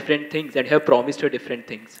different things and have promised her different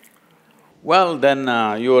things. Well, then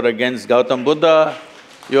you're against Gautam Buddha,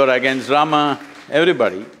 you're against Rama,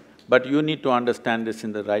 everybody. But you need to understand this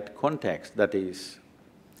in the right context, that is,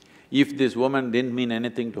 if this woman didn't mean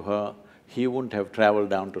anything to her, he wouldn't have traveled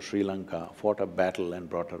down to Sri Lanka, fought a battle and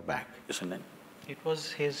brought her back, isn't it? It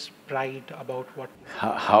was his pride about what…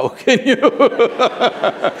 How can you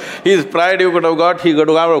His pride he could have got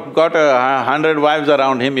 100 wives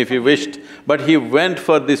around him if he wished, but he went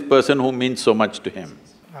for this person who means so much to him.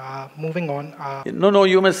 Moving on… No,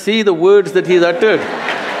 you must see the words that he's uttered.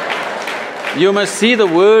 You must see the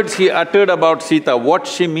words he uttered about Sita, what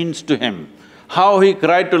she means to him, how he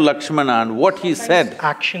cried to Lakshmana and what he said.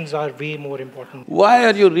 Actions are way more important. Why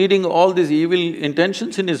are you reading all these evil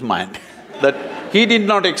intentions in his mind that he did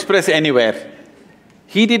not express anywhere?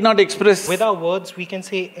 He did not express… With our words, we can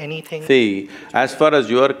say anything. See, as far as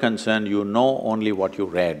you are concerned, you know only what you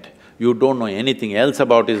read. You don't know anything else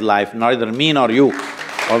about his life, neither me nor you,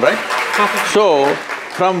 all right? So,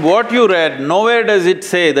 from what you read, nowhere does it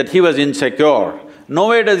say that he was insecure.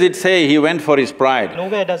 Nowhere does it say he went for his pride.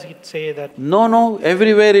 Nowhere does it say that… No,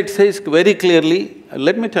 everywhere it says very clearly,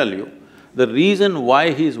 let me tell you, the reason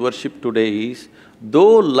why he is worshipped today is,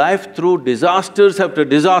 though life threw disasters after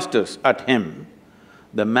disasters at him,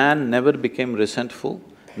 the man never became resentful,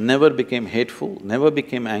 never became hateful, never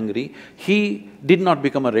became angry. He did not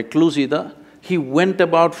become a recluse either. He went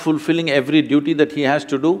about fulfilling every duty that he has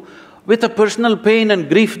to do. With a personal pain and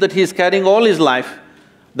grief that he is carrying all his life,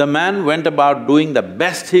 the man went about doing the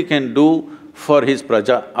best he can do for his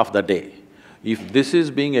praja of the day. If this is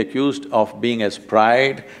being accused of being as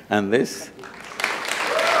pride and this…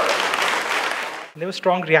 There were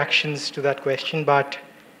strong reactions to that question, but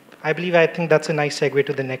I think that's a nice segue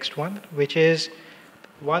to the next one, which is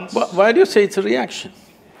once… Why do you say it's a reaction?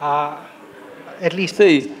 At least…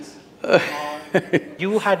 See,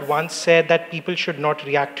 You had once said that people should not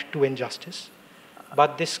react to injustice,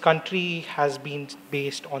 but this country has been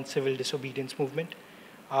based on civil disobedience movement.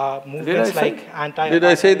 Movements like anti… Did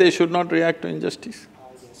I say they should not react to injustice?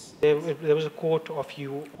 Yes. There was a quote of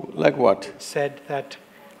you… Like what? Said that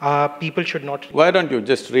people should not… Why don't you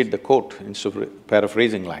just read the quote instead of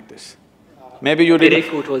paraphrasing like this? Maybe you didn't… The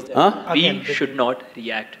quote was that we should not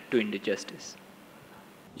react to injustice.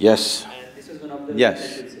 Yes. And this is one of the…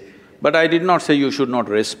 Yes. But I did not say you should not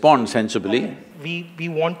respond sensibly. We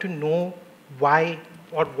want to know why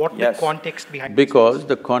or what Yes. the context behind Because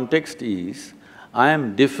the context is, I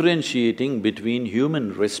am differentiating between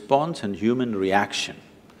human response and human reaction.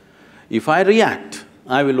 If I react,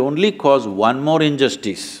 I will only cause one more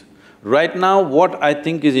injustice. Right now, what I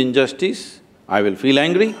think is injustice, I will feel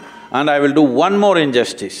angry and I will do one more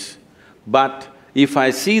injustice. But if I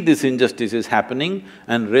see this injustice is happening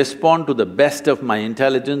and respond to the best of my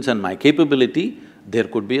intelligence and my capability, there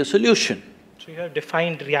could be a solution. So you have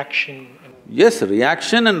defined reaction. Yes,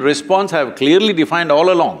 reaction and response I have clearly defined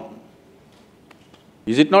all along.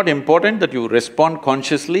 Is it not important that you respond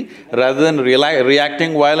consciously rather than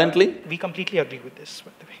reacting violently? We completely agree with this,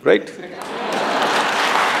 by the way. Right?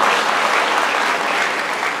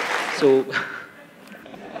 So,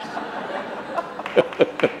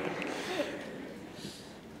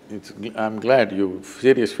 I'm glad your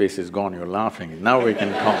serious face is gone, you're laughing. Now we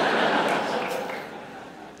can talk.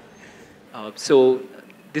 so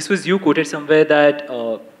this was you quoted somewhere that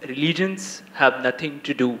religions have nothing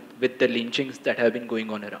to do with the lynchings that have been going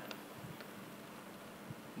on around.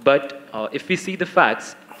 But if we see the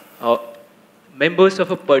facts, members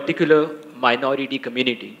of a particular minority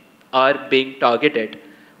community are being targeted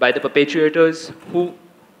by the perpetrators who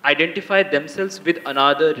identify themselves with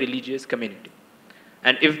another religious community.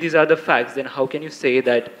 And if these are the facts, then how can you say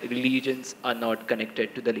that religions are not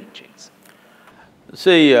connected to the lynchings?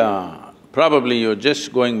 See, probably you're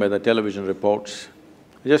just going by the television reports.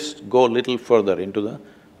 Just go a little further into the…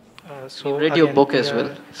 You read your book as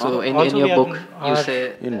well. So in your book, you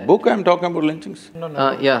say… In book I'm talking about lynchings.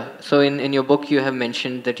 No. Yeah, so in your book you have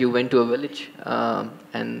mentioned that you went to a village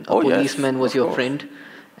and a Oh, yes, policeman was of your course. friend,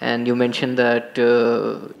 and you mentioned that…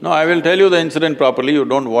 No, I will tell you the incident properly, you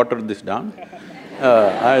don't water this down.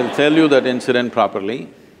 I'll tell you that incident properly.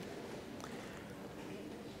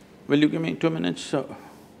 Will you give me 2 minutes?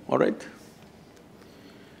 All right?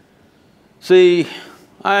 See,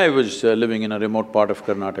 I was living in a remote part of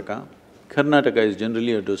Karnataka. Karnataka is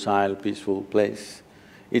generally a docile, peaceful place.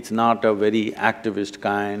 It's not a very activist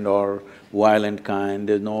kind or violent kind,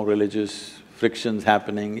 there's no religious frictions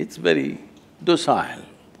happening, it's very docile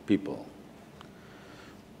people.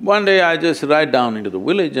 One day I just ride down into the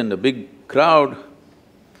village and a big crowd,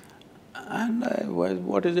 and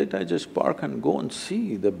what is it? I just park and go and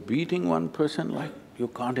see, they're beating one person like you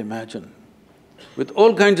can't imagine, with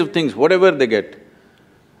all kinds of things, whatever they get.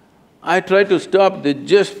 I tried to stop, they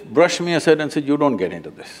just brushed me aside and said, you don't get into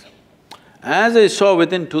this. As I saw,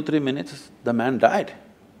 within 2-3 minutes, the man died.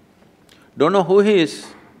 Don't know who he is.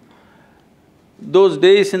 Those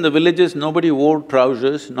days in the villages, nobody wore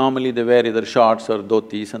trousers, normally they wear either shorts or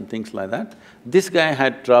dhotis and things like that. This guy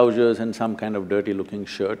had trousers and some kind of dirty-looking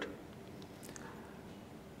shirt.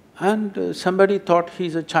 And somebody thought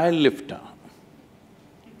he's a child lifter.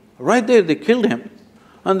 Right there, they killed him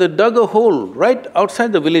and they dug a hole right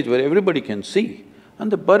outside the village where everybody can see,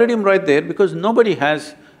 and they buried him right there because nobody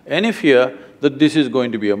has any fear that this is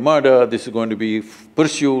going to be a murder, this is going to be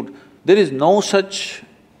pursued. There is no such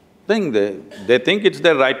thing, they think it's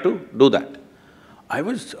their right to do that. I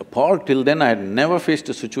was appalled. Till then I had never faced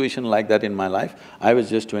a situation like that in my life. I was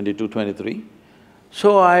just 22, 23.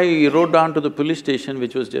 So I rode down to the police station,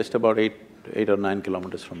 which was just about eight or 9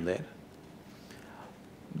 kilometers from there.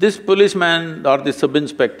 This policeman or the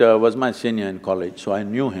sub-inspector was my senior in college, so I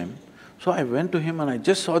knew him. So I went to him and I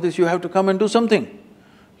just saw this, you have to come and do something.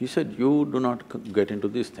 He said, you do not get into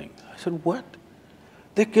this thing. I said, what?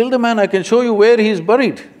 They killed a man, I can show you where he is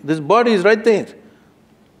buried. This body is right there.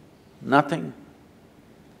 Nothing.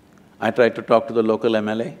 I tried to talk to the local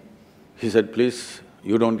MLA. He said, please,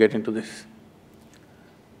 you don't get into this.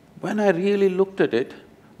 When I really looked at it,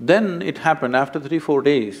 then it happened after 3-4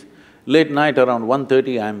 days. Late night around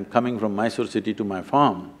 1:30, I'm coming from Mysore city to my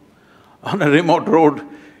farm. On a remote road,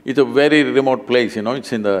 it's a very remote place,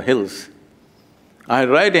 it's in the hills. I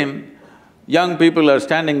ride in, young people are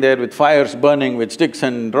standing there with fires burning, with sticks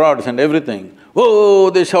and rods and everything. Oh,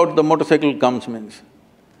 they shout, the motorcycle comes means.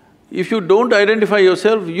 If you don't identify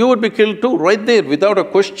yourself, you would be killed too, right there, without a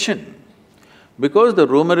question. Because the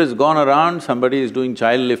rumor has gone around, somebody is doing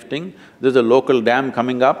child lifting, there's a local dam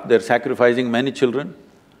coming up, they're sacrificing many children.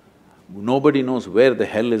 Nobody knows where the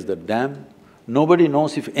hell is the dam, nobody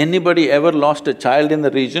knows if anybody ever lost a child in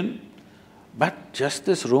the region, but just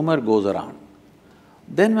this rumor goes around.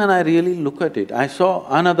 Then when I really look at it, I saw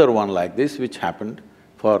another one like this which happened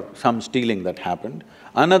for some stealing that happened,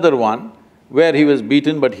 another one where he was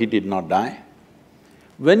beaten but he did not die.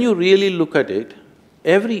 When you really look at it,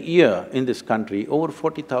 every year in this country, over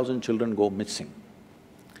 40,000 children go missing.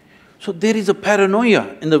 So there is a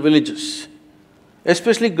paranoia in the villages.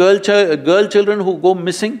 Especially girl children who go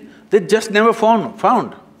missing, they just never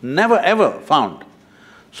found, never ever found.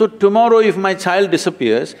 So tomorrow if my child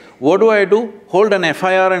disappears, what do? Hold an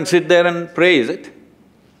FIR and sit there and pray, is it?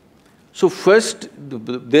 So first,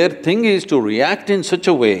 their thing is to react in such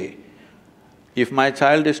a way, if my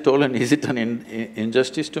child is stolen, is it an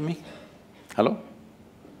injustice to me? Hello?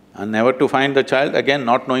 And never to find the child, again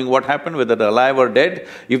not knowing what happened, whether they're alive or dead.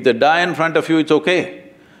 If they die in front of you, it's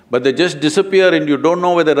okay. But they just disappear and you don't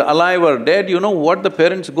know whether they're alive or dead, you know what the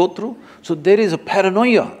parents go through? So there is a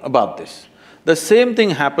paranoia about this. The same thing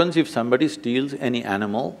happens if somebody steals any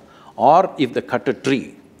animal or if they cut a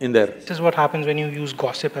tree in their… This is what happens when you use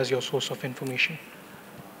gossip as your source of information.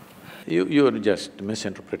 You're just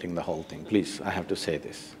misinterpreting the whole thing, please, I have to say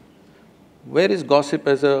this. Where is gossip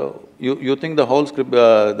as a… You think the whole script…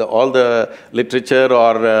 all the literature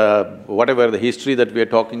or whatever the history that we are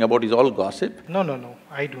talking about is all gossip? No,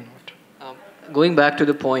 I do not. Going back to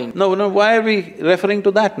the point… No, why are we referring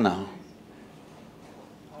to that now?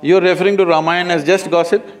 You're referring to Ramayana as just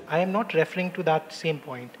gossip? I am not referring to that same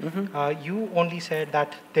point. You only said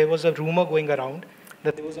that there was a rumor going around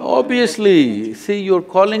that there was a… Obviously, see, you're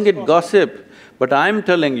calling it gossip, but I'm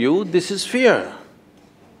telling you, this is fear.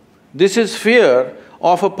 This is fear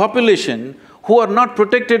of a population who are not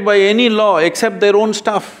protected by any law except their own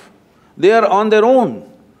stuff. They are on their own.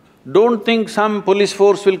 Don't think some police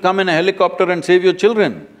force will come in a helicopter and save your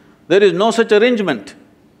children. There is no such arrangement.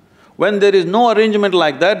 When there is no arrangement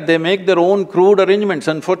like that, they make their own crude arrangements,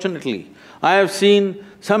 unfortunately. I have seen,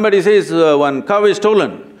 somebody says one cow is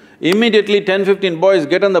stolen, immediately 10-15 boys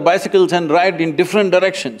get on the bicycles and ride in different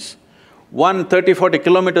directions. 30-40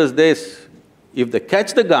 kilometers if they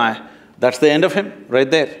catch the guy, that's the end of him, right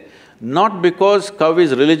there. Not because cow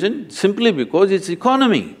is religion, simply because it's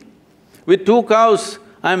economy. With 2 cows,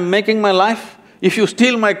 I'm making my life. If you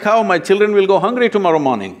steal my cow, my children will go hungry tomorrow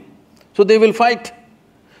morning. So they will fight.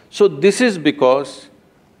 So this is because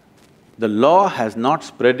the law has not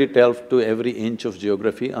spread itself to every inch of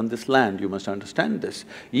geography on this land, you must understand this.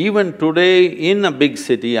 Even today in a big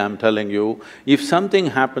city, I'm telling you, if something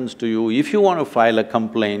happens to you, if you want to file a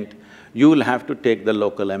complaint, you will have to take the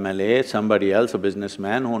local MLA, somebody else, a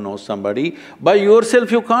businessman who knows somebody. By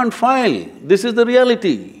yourself you can't file, this is the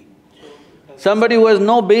reality. Somebody who has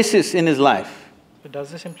no basis in his life. So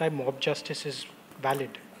does this imply mob justice is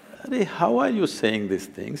valid? How are you saying these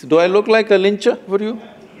things? Do I look like a lyncher for you?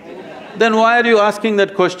 Then why are you asking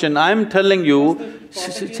that question? I'm telling you,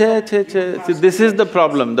 see, this is the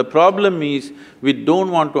problem. The problem is, we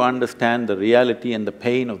don't want to understand the reality and the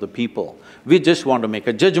pain of the people. We just want to make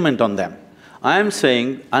a judgment on them. I'm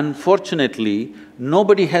saying, unfortunately,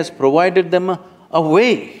 nobody has provided them a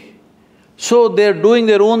way. So they're doing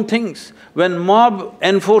their own things. When mob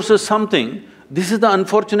enforces something, this is the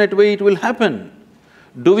unfortunate way it will happen.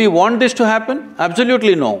 Do we want this to happen?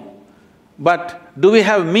 Absolutely no. But do we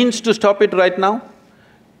have means to stop it right now?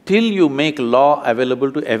 Till you make law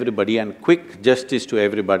available to everybody and quick justice to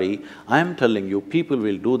everybody, I'm telling you, people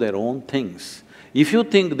will do their own things. If you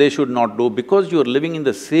think they should not do, because you're living in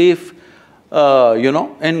the safe,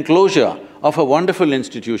 enclosure of a wonderful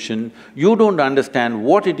institution, you don't understand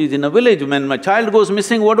what it is in a village. When my child goes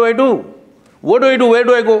missing, what do I do? What do I do? Where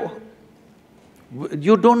do I go?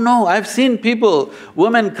 You don't know. I've seen people,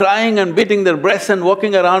 women crying and beating their breasts and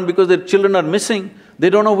walking around because their children are missing. They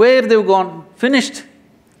don't know where they've gone. Finished.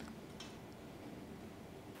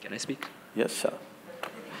 Can I speak? Yes, sir.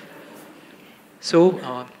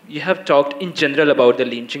 So, you have talked in general about the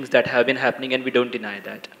lynchings that have been happening, and we don't deny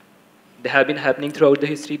that. They have been happening throughout the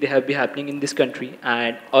history, they have been happening in this country,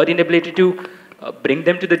 and our inability to bring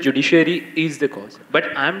them to the judiciary is the cause. But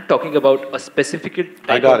I'm talking about a specific type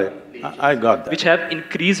I got that. Which have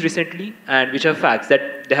increased recently, and which are facts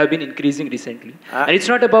that they have been increasing recently. And it's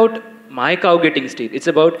not about my cow getting steal, it's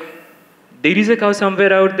about there is a cow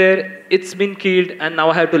somewhere out there, it's been killed, and now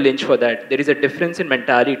I have to lynch for that. There is a difference in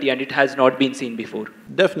mentality, and it has not been seen before.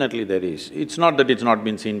 Definitely there is. It's not that it's not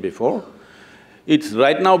been seen before. It's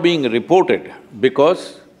right now being reported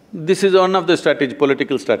because this is one of the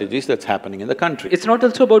political strategies that's happening in the country. It's not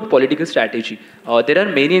also about political strategy. There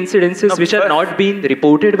are many incidences which are not being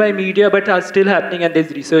reported by media but are still happening, and there's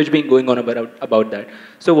research being going on about that.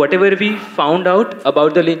 So whatever we found out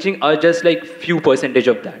about the lynching are just like few percentage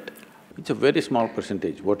of that. It's a very small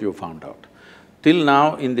percentage what you found out. Till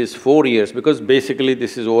now in these 4 years, because basically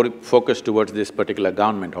this is all focused towards this particular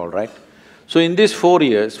government, all right? So in these 4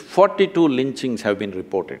 years, 42 lynchings have been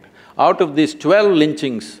reported. Out of these, 12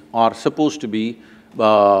 lynchings are supposed to be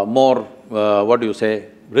more,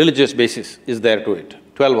 religious basis is there to it,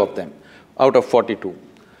 12 of them out of 42.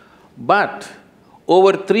 But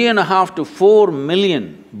Over 3.5 to 4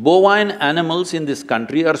 million bovine animals in this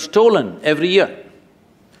country are stolen every year.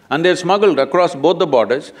 And they're smuggled across both the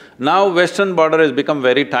borders. Now western border has become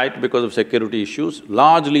very tight because of security issues.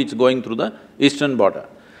 Largely it's going through the eastern border.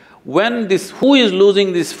 When who is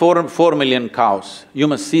losing these 4 million cows? You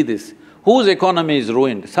must see this. Whose economy is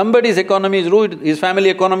ruined? Somebody's economy is ruined, his family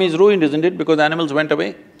economy is ruined, isn't it? Because animals went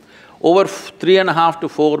away. Over 3.5 to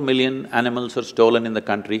 4 million animals are stolen in the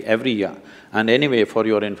country every year. And anyway, for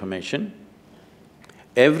your information,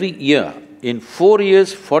 every year, in 4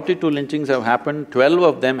 years, 42 lynchings have happened, 12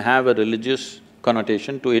 of them have a religious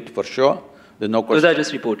connotation to it for sure, there's no question. Those are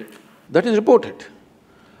just reported? That is reported.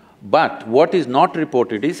 But what is not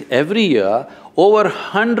reported is, every year, over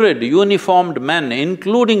 100 uniformed men,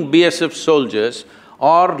 including BSF soldiers,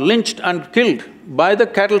 are lynched and killed by the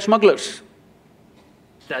cattle smugglers.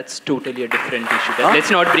 That's totally a different issue.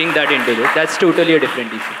 Let's not bring that into it. That's totally a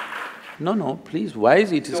different issue. No, please, why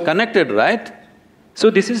is it? It's connected, right? So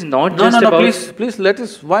this is not just about… please let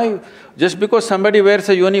us… Why? Just because somebody wears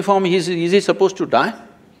a uniform, is he supposed to die?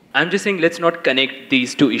 I'm just saying, let's not connect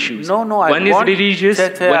these two issues. No, one is religious,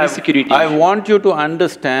 one is security issue. I want you to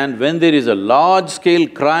understand, when there is a large-scale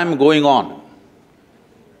crime going on,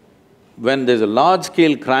 when there's a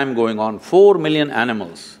large-scale crime going on, 4 million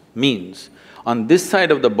animals means, on this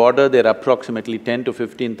side of the border, they're approximately 10 to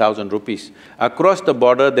 15,000 rupees. Across the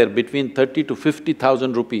border, they're between 30 to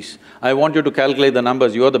 50,000 rupees. I want you to calculate the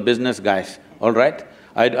numbers, you're the business guys, all right?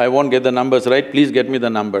 I won't get the numbers right, please get me the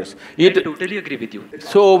numbers. I totally agree with you.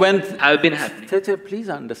 So when… Have been happening. Please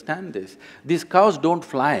understand this, these cows don't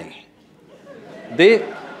fly. They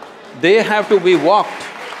have to be walked,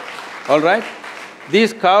 all right?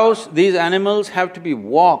 These cows, these animals have to be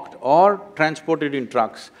walked or transported in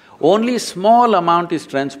trucks. Only small amount is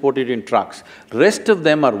transported in trucks, rest of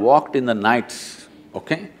them are walked in the nights,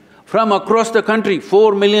 okay? From across the country,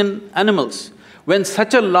 4 million animals. When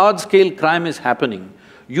such a large-scale crime is happening,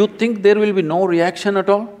 you think there will be no reaction at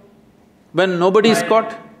all? When nobody is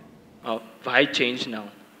caught? Why change now?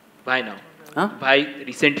 Why now? Huh? Why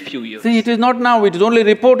recent few years? See, it is not now, it is only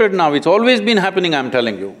reported now, it's always been happening, I'm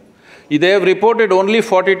telling you. They have reported only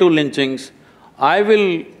 42 lynchings. I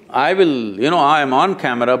will, I am on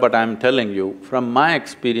camera, but I'm telling you, from my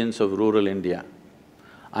experience of rural India,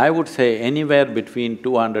 I would say anywhere between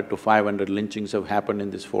 200 to 500 lynchings have happened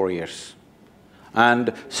in these 4 years.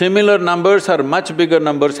 And similar numbers or much bigger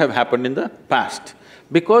numbers have happened in the past.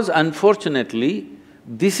 Because unfortunately,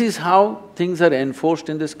 this is how things are enforced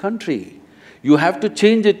in this country. You have to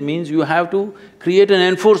change it, means you have to create an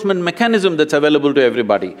enforcement mechanism that's available to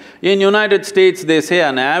everybody. In United States, they say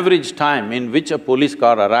an average time in which a police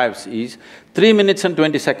car arrives is 3 minutes and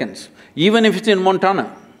 20 seconds, even if it's in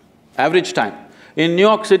Montana, average time. In New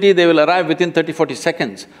York City, they will arrive within 30–40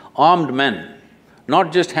 seconds, armed men,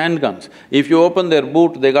 not just handguns. If you open their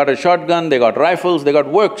boot, they got a shotgun, they got rifles, they got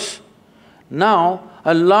works. Now,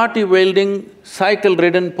 a lathi-wielding,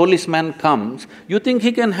 cycle-ridden policeman comes, you think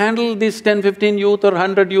he can handle these 10–15 youth or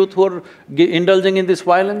 100 youth who are indulging in this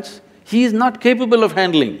violence? He is not capable of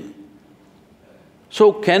handling.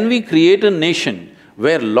 So can we create a nation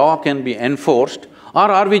where law can be enforced, or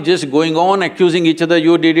are we just going on accusing each other,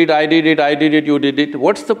 you did it, I did it, I did it, you did it?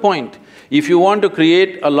 What's the point? If you want to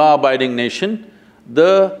create a law-abiding nation,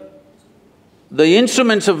 the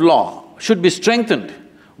instruments of law should be strengthened.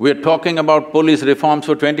 We're talking about police reforms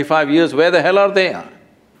for 25 years, where the hell are they?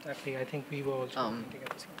 Exactly, I think we were also…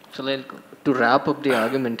 So to wrap up the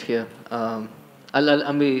argument here,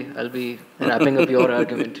 I'll be wrapping up your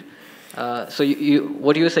argument. So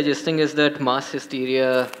what you're suggesting is that mass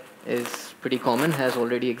hysteria is pretty common, has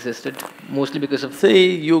already existed, mostly because of…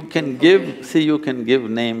 you can give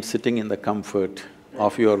names sitting in the comfort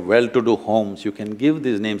of your well-to-do homes, you can give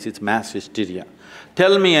these names, it's mass hysteria.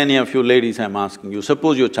 Tell me, any of you ladies, I'm asking you,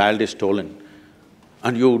 suppose your child is stolen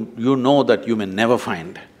and you know that you may never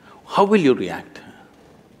find, how will you react?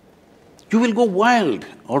 You will go wild,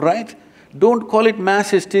 all right? Don't call it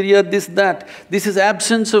mass hysteria, this, that. This is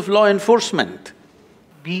absence of law enforcement.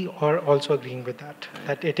 We are also agreeing with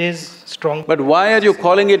that it is strong… But why are you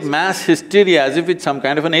calling it mass hysteria as if it's some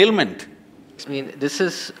kind of an ailment? I mean, this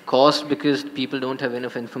is caused because people don't have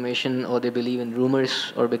enough information, or they believe in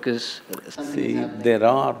rumors, or because… See, there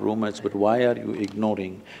are rumors, but why are you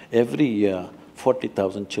ignoring? Every year,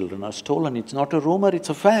 40,000 children are stolen, it's not a rumor, it's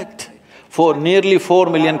a fact. For nearly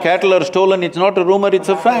 4 million cattle are stolen, it's not a rumor, it's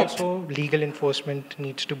a fact. Also, legal enforcement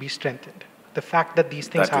needs to be strengthened. The fact that these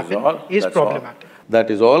things happen is problematic.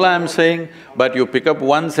 That is all I'm saying, but you pick up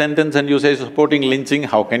one sentence and you say supporting lynching,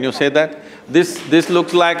 how can you say that? This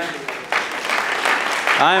looks like…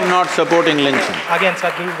 I am not supporting lynching. Again,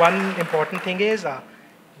 Sadhguru, one important thing is,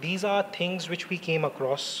 these are things which we came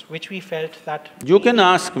across, which we felt that… You can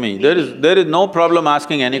ask me. There is no problem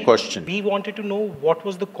asking any question. We wanted to know what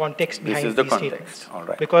was the context behind This is the these context, statements. all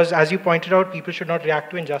right. Because as you pointed out, people should not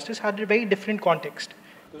react to injustice had a very different context.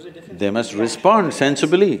 They must respond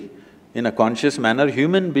sensibly. In a conscious manner,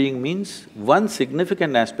 human being means one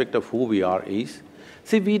significant aspect of who we are is,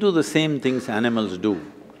 see, we do the same things animals do.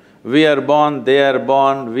 We are born, they are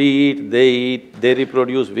born, we eat, they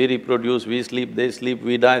reproduce, we sleep, they sleep,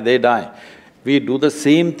 we die, they die. We do the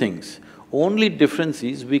same things. Only difference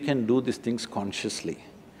is we can do these things consciously.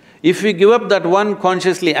 If we give up that one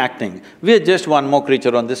consciously acting, we are just one more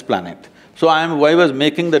creature on this planet. So I was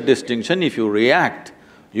making the distinction, if you react,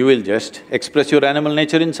 you will just express your animal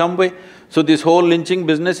nature in some way. So this whole lynching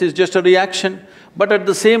business is just a reaction. But at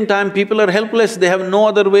the same time, people are helpless, they have no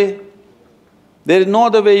other way. There is no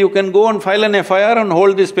other way. You can go and file an FIR and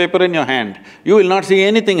hold this paper in your hand. You will not see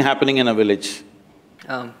anything happening in a village.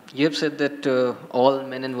 You have said that all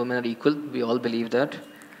men and women are equal. We all believe that.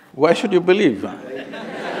 Why should you believe?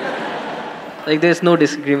 Like there's no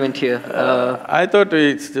disagreement here. I thought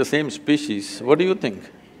it's the same species. What do you think?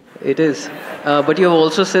 It is. But you have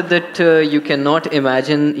also said that you cannot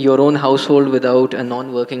imagine your own household without a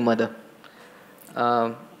non-working mother.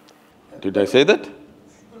 Did I say that?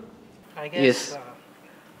 I guess… Yes.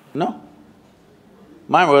 No.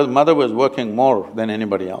 My mother was working more than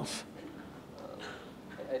anybody else.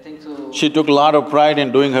 I think so. She took a lot of pride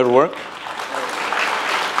in doing her work.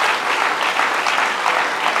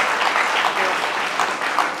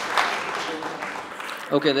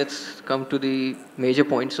 Okay, let's come to the major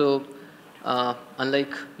point. So,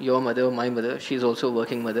 unlike your mother, my mother, she's also a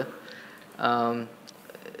working mother.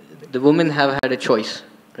 The women have had a choice,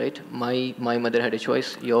 right? My mother had a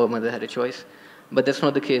choice, your mother had a choice, but that's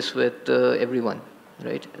not the case with everyone,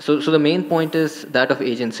 right? So the main point is that of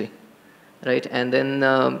agency, right? And then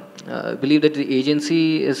I believe that the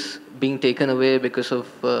agency is being taken away because of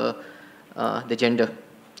the gender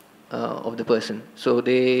of the person. So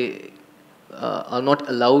they are not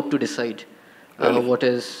allowed to decide what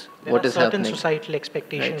is happening. Certain societal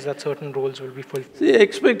expectations, right, that certain roles will be fulfilled. See,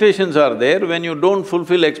 expectations are there. When you don't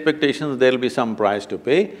fulfill expectations, there'll be some price to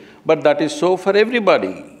pay, but that is so for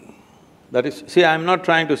everybody. That is… See, I'm not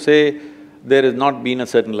trying to say there has not been a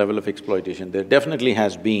certain level of exploitation, there definitely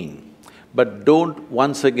has been. But don't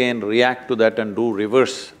once again react to that and do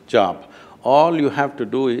reverse job. All you have to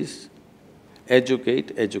do is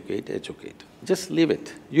educate, educate, educate. Just leave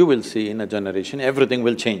it. You will see in a generation, everything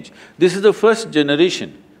will change. This is the first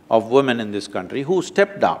generation of women in this country who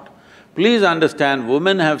stepped out. Please understand,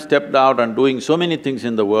 women have stepped out and doing so many things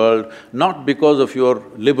in the world, not because of your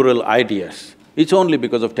liberal ideas, it's only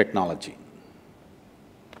because of technology.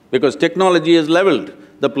 Because technology has leveled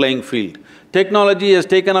the playing field. Technology has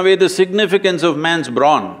taken away the significance of man's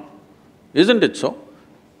brawn, isn't it so?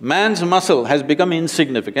 Man's muscle has become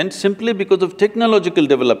insignificant simply because of technological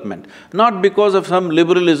development, not because of some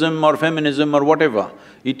liberalism or feminism or whatever.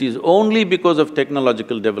 It is only because of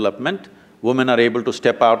technological development, women are able to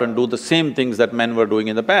step out and do the same things that men were doing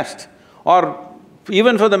in the past. Or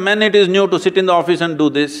even for the men, it is new to sit in the office and do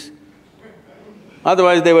this.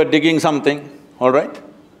 Otherwise, they were digging something, all right?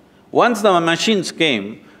 Once the machines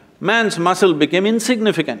came, man's muscle became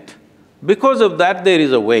insignificant. Because of that, there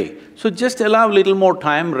is a way. So just allow little more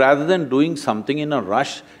time rather than doing something in a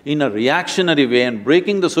rush, in a reactionary way and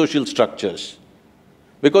breaking the social structures.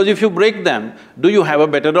 Because if you break them, do you have a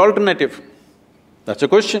better alternative? That's a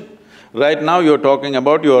question. Right now you're talking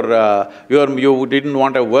about you didn't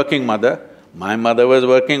want a working mother. My mother was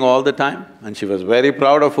working all the time and she was very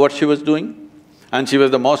proud of what she was doing and she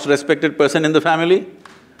was the most respected person in the family.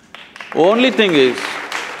 Only thing is,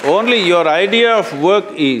 only your idea of work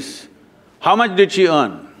is, how much did she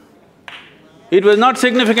earn? It was not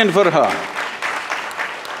significant for her.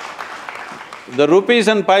 The rupees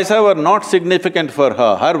and paisa were not significant for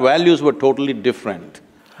her, her values were totally different.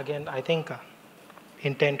 Again, I think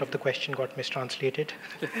intent of the question got mistranslated,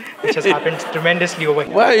 which has happened tremendously over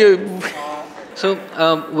here. Why you… So,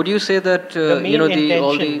 would you say that,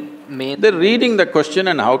 all the main… They're reading the question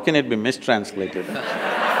and how can it be mistranslated?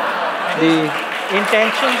 The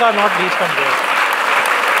intentions are not based on words.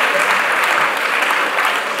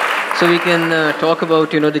 So we can talk about,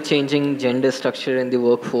 the changing gender structure in the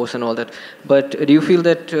workforce and all that. But do you feel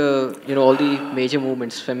that, all the major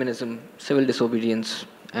movements, feminism, civil disobedience,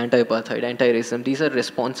 anti-apartheid, anti-racism, these are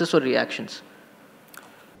responses or reactions?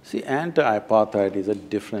 See, anti-apartheid is a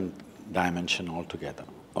different dimension altogether,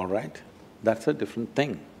 all right? That's a different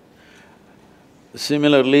thing.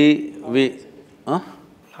 Similarly,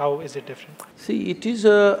 How is it different? See, it is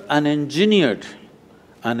an engineered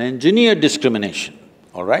discrimination,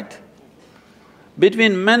 all right?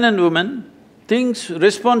 Between men and women,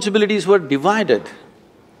 responsibilities were divided.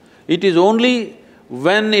 It is only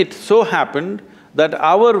when it so happened that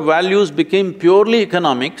our values became purely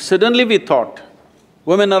economic, suddenly we thought,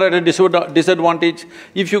 women are at a disadvantage.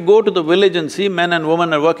 If you go to the village and see men and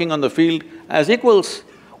women are working on the field as equals,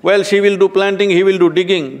 well, she will do planting, he will do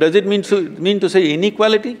digging. Does it mean to say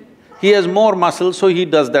inequality? He has more muscles, so he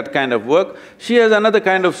does that kind of work. She has another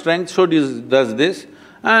kind of strength, so does this.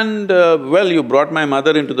 And well, you brought my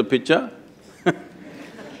mother into the picture.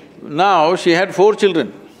 Now, she had 4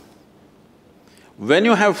 children. When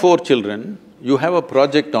you have 4 children, you have a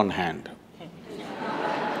project on hand.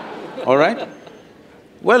 All right?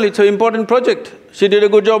 Well, it's an important project. She did a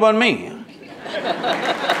good job on me.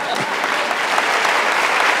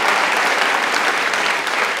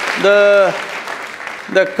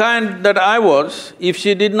 The kind that I was, if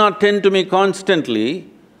she did not tend to me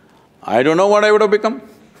constantly, I don't know what I would have become,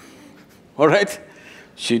 all right?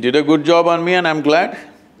 She did a good job on me and I'm glad.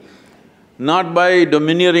 Not by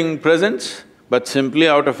domineering presence, but simply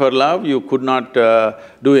out of her love. You could not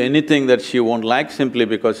do anything that she won't like simply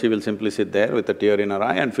because she will simply sit there with a tear in her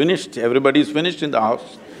eye and finished. Everybody's finished in the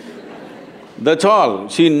house. That's all.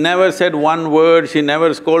 She never said one word, she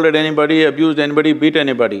never scolded anybody, abused anybody, beat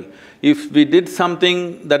anybody. If we did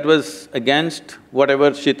something that was against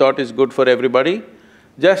whatever she thought is good for everybody,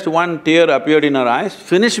 just one tear appeared in her eyes,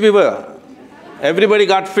 finished we were. Everybody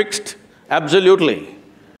got fixed, absolutely.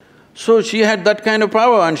 So she had that kind of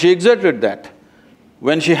power and she exerted that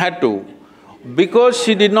when she had to. Because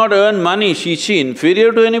she did not earn money, is she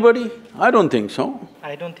inferior to anybody? I don't think so.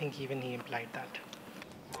 I don't think even he implied that.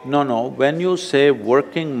 No, when you say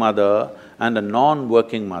working mother and a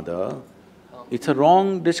non-working mother, it's a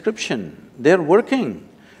wrong description. They're working.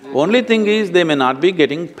 Only thing is, they may not be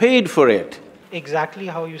getting paid for it. Exactly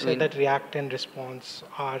how you said that react and response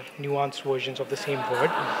are nuanced versions of the same word.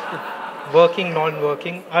 Working,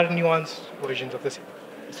 non-working are nuanced versions of the same.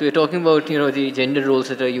 So you're talking about, the gender roles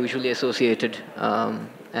that are usually associated,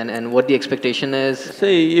 and what the expectation is.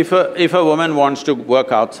 See, if a woman wants to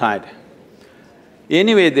work outside,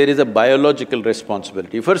 anyway, there is a biological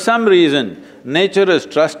responsibility. For some reason, nature has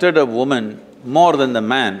trusted a woman more than the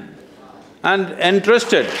man and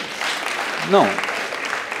entrusted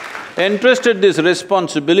this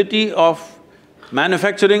responsibility of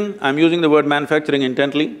manufacturing, I'm using the word manufacturing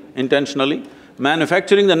intentionally,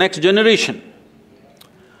 manufacturing the next generation.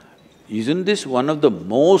 Isn't this one of the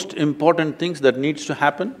most important things that needs to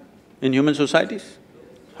happen in human societies?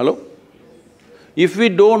 Hello? If we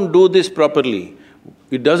don't do this properly,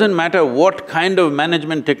 it doesn't matter what kind of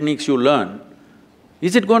management techniques you learn,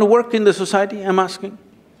 is it going to work in the society, I'm asking?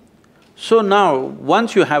 So now,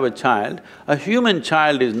 once you have a child, a human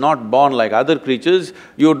child is not born like other creatures.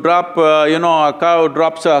 You drop, a cow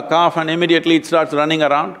drops a calf and immediately it starts running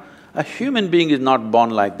around. A human being is not born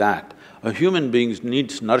like that. A human being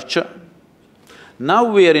needs nurture. Now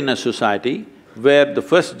we are in a society where the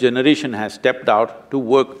first generation has stepped out to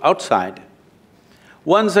work outside.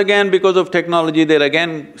 Once again, because of technology, they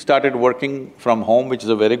again started working from home, which is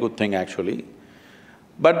a very good thing actually.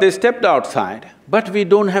 But they stepped outside, but we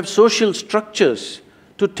don't have social structures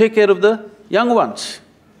to take care of the young ones.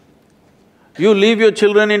 You leave your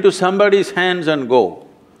children into somebody's hands and go.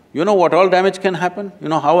 You know what all damage can happen? You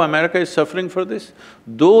know how America is suffering for this?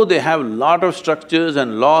 Though they have lot of structures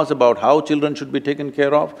and laws about how children should be taken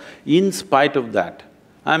care of, in spite of that,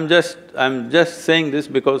 I'm just saying this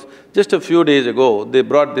because just a few days ago, they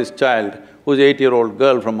brought this child, who's 8-year-old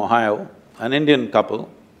girl from Ohio, an Indian couple.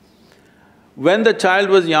 When the child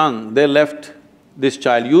was young, they left this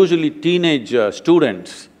child, usually teenage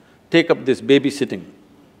students take up this babysitting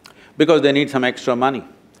because they need some extra money.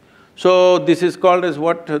 So this is called as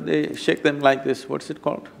what? They shake them like this, what's it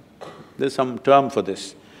called? There's some term for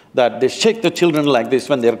this, that they shake the children like this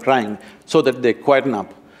when they're crying so that they quieten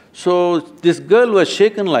up. So this girl was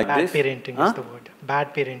shaken like this. Bad parenting is the word.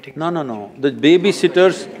 Bad parenting. No. The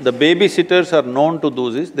babysitters are known to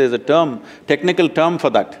do this. There's a term, technical term for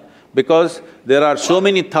that. Because there are so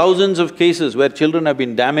many thousands of cases where children have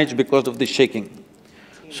been damaged because of this shaking.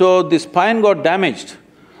 So the spine got damaged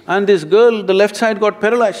and this girl, the left side got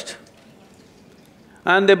paralyzed.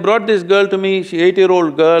 And they brought this girl to me, she's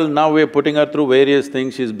 8-year-old girl, now we're putting her through various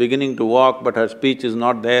things, she's beginning to walk but her speech is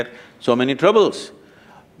not there, so many troubles.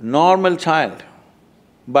 Normal child,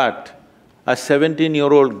 but a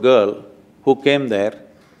 17-year-old girl who came there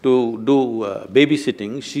to do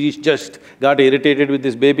babysitting, she just got irritated with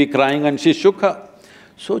this baby crying and she shook her.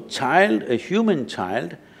 So a human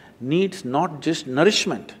child needs not just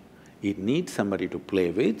nourishment. It needs somebody to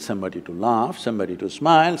play with, somebody to laugh, somebody to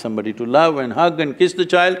smile, somebody to love and hug and kiss the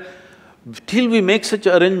child. Till we make such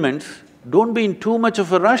arrangements, don't be in too much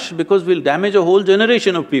of a rush because we'll damage a whole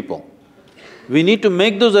generation of people. We need to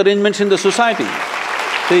make those arrangements in the society.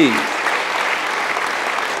 See,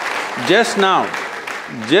 just now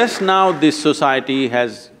this society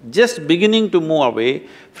has just beginning to move away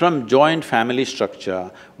from joint family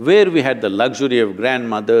structure, where we had the luxury of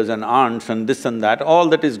grandmothers and aunts and this and that, all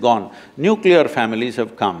that is gone. Nuclear families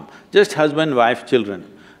have come, just husband, wife, children.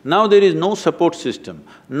 Now there is no support system,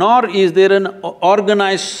 nor is there an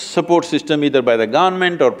organized support system either by the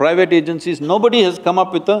government or private agencies. Nobody has come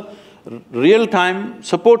up with a real-time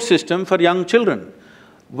support system for young children.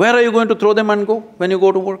 Where are you going to throw them and go when you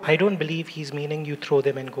go to work? I don't believe he's meaning you throw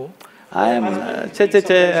them and go. I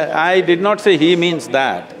did not say he means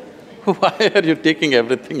that. Why are you taking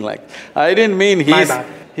everything like… I didn't mean My bad.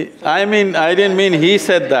 I didn't mean he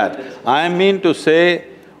said that. I mean to say,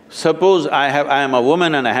 suppose I am a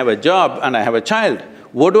woman and I have a job and I have a child,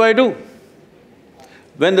 what do I do?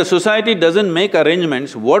 When the society doesn't make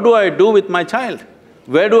arrangements, what do I do with my child?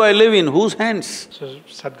 Where do I live, in whose hands? So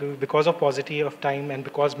Sadhguru, because of paucity of time and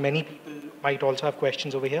because many people might also have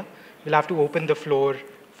questions over here, we'll have to open the floor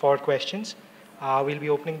for questions. We'll be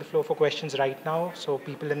opening the floor for questions right now, so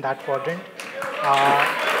people in that quadrant.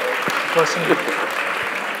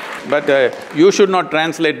 But you should not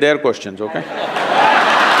translate their questions, okay?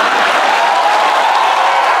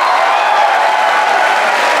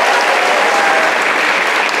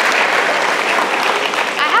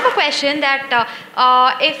 That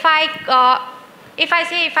if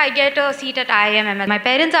I get a seat at IIM Ahmedabad, my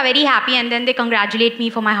parents are very happy and then they congratulate me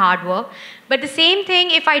for my hard work. But the same thing,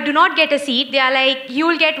 if I do not get a seat, they are like,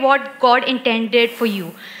 you'll get what God intended for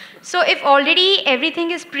you. So if already everything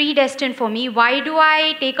is predestined for me, why do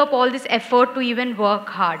I take up all this effort to even work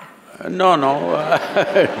hard? No.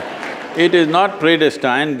 It is not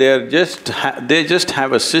predestined, they just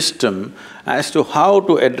have a system as to how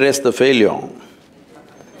to address the failure.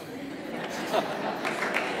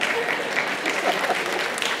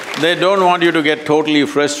 They don't want you to get totally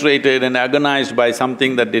frustrated and agonized by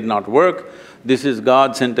something that did not work. This is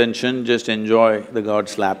God's intention, just enjoy the God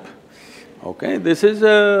slap, okay? This is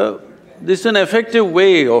an effective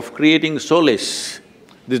way of creating solace.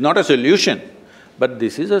 This is not a solution, but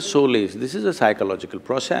this is a solace, this is a psychological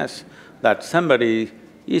process that somebody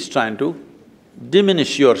is trying to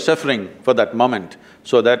diminish your suffering for that moment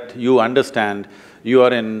so that you understand you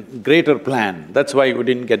are in greater plan. That's why you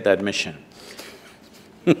didn't get the admission.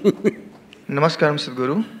 Namaskaram,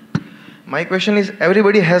 Sadhguru. My question is,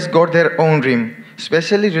 everybody has got their own dream,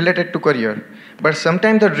 especially related to career. But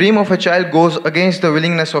sometimes the dream of a child goes against the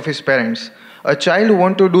willingness of his parents. A child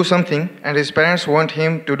wants to do something and his parents want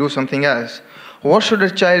him to do something else. What should a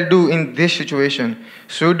child do in this situation?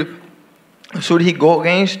 Should he go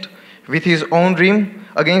with his own dream,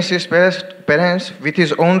 against his parents with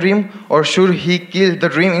his own dream, or should he kill the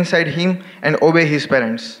dream inside him and obey his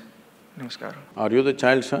parents? Namaskaram. Are you the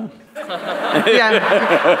child, sir? Yeah.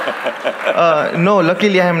 No,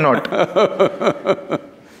 luckily I am not.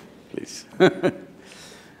 Please.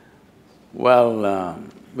 Well,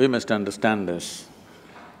 we must understand this.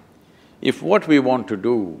 If what we want to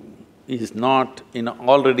do is not in an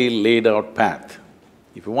already laid out path,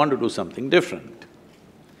 if you want to do something different,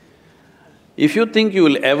 if you think you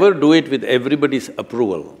will ever do it with everybody's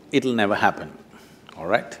approval, it'll never happen, all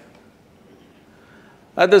right?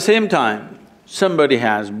 At the same time, somebody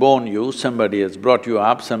has born you, somebody has brought you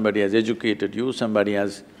up, somebody has educated you, somebody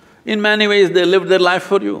has… in many ways they lived their life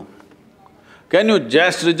for you. Can you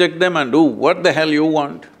just reject them and do what the hell you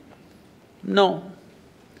want? No.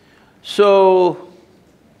 So,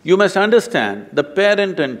 you must understand, the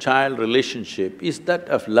parent and child relationship is that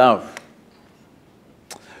of love.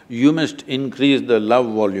 You must increase the love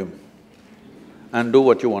volume and do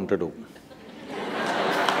what you want to do.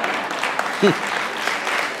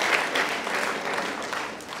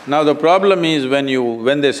 Now the problem is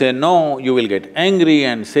when they say no, you will get angry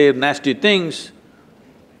and say nasty things.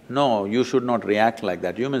 No, you should not react like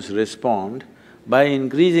that. You must respond by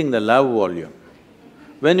increasing the love volume.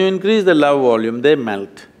 When you increase the love volume, they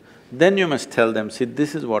melt. Then you must tell them, see,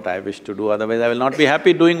 this is what I wish to do, otherwise I will not be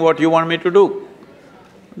happy doing what you want me to do.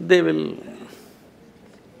 They will…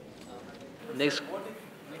 Next.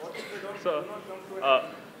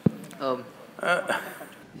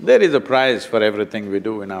 There is a price for everything we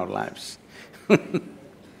do in our lives.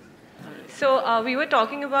 So we were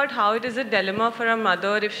talking about how it is a dilemma for a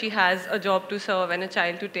mother if she has a job to serve and a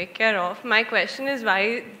child to take care of. My question is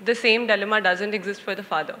why the same dilemma doesn't exist for the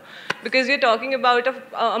father? Because we're talking about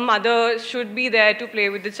a mother should be there to play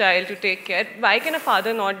with the child, to take care. Why can a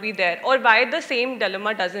father not be there? Or why the same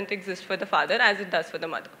dilemma doesn't exist for the father as it does for the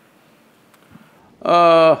mother?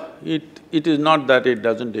 It is not that it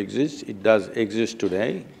doesn't exist, it does exist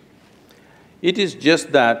today. It is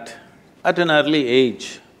just that at an early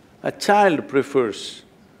age, a child prefers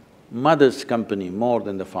mother's company more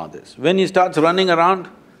than the father's. When he starts running around,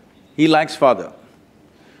 he likes father.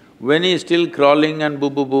 When he is still crawling and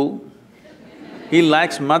boo-boo-boo, he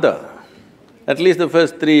likes mother. At least the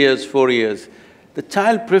first 3 years, 4 years, the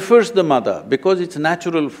child prefers the mother because it's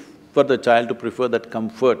natural for the child to prefer that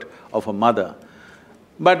comfort of a mother.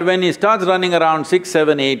 But when he starts running around 6,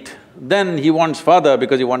 7, 8, then he wants father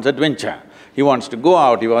because he wants adventure. He wants to go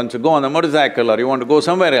out, he wants to go on a motorcycle or he wants to go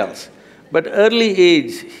somewhere else. But early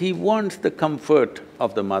age, he wants the comfort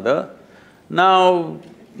of the mother. Now,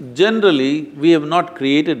 generally, we have not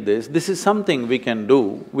created this. This is something we can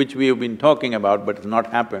do, which we have been talking about but it's not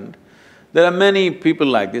happened. There are many people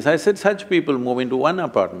like this. I said such people move into one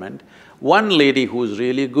apartment. One lady who's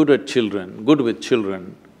really good at children, good with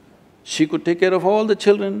children, she could take care of all the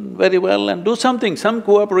children very well and do something, some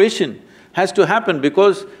cooperation has to happen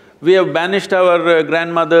because we have banished our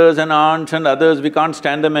grandmothers and aunts and others, we can't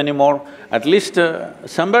stand them anymore. At least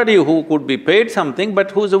somebody who could be paid something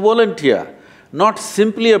but who's a volunteer, not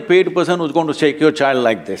simply a paid person who's going to shake your child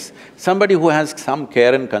like this. Somebody who has some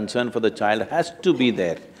care and concern for the child has to be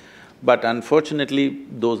there. But unfortunately,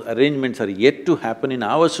 those arrangements are yet to happen in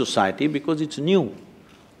our society because it's new.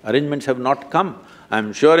 Arrangements have not come.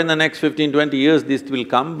 I'm sure in the next 15, 20 years this will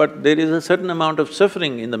come, but there is a certain amount of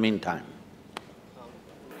suffering in the meantime.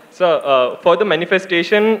 So, for the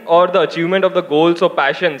manifestation or the achievement of the goals or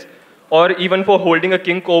passions, or even for holding a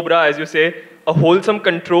king cobra, as you say, a wholesome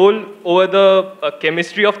control over the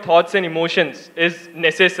chemistry of thoughts and emotions is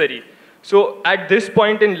necessary. So, at this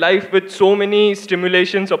point in life, with so many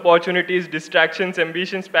stimulations, opportunities, distractions,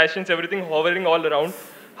 ambitions, passions, everything hovering all around,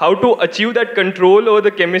 how to achieve that control over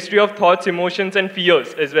the chemistry of thoughts, emotions and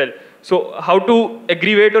fears as well. So how to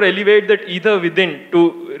aggravate or elevate that ether within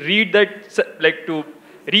to read that, like to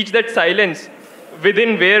reach that silence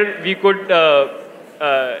within where we could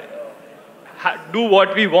do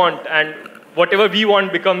what we want and whatever we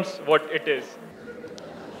want becomes what it is.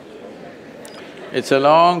 It's a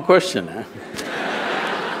long question, eh?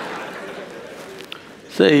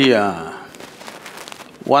 See,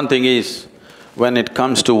 one thing is, when it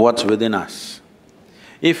comes to what's within us,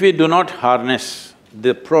 if we do not harness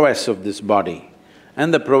the prowess of this body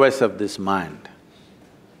and the prowess of this mind,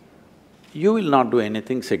 you will not do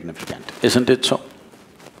anything significant, isn't it so?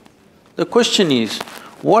 The question is,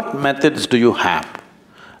 what methods do you have?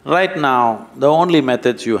 Right now, the only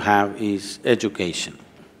methods you have is education.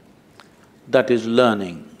 That is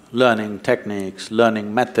learning techniques,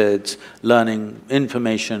 learning methods, learning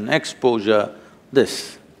information, exposure,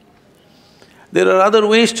 this. There are other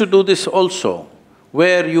ways to do this also,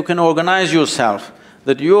 where you can organize yourself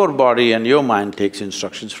that your body and your mind takes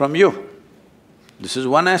instructions from you. This is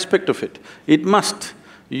one aspect of it. It must.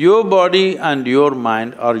 Your body and your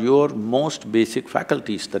mind are your most basic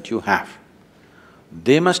faculties that you have.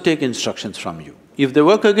 They must take instructions from you. If they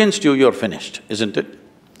work against you, you're finished, isn't it?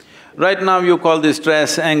 Right now you call this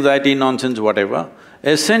stress, anxiety, nonsense, whatever.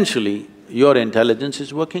 Essentially, your intelligence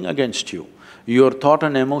is working against you. Your thought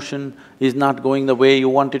and emotion is not going the way you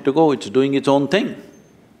want it to go, it's doing its own thing.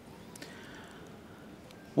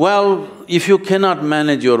 Well, if you cannot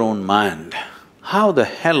manage your own mind, how the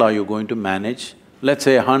hell are you going to manage, let's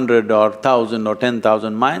say 100 or 1,000 or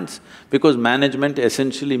 10,000 minds? Because management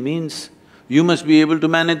essentially means you must be able to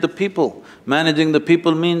manage the people. Managing the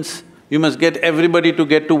people means you must get everybody to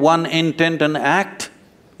get to one intent and act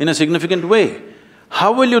in a significant way.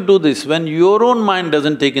 How will you do this when your own mind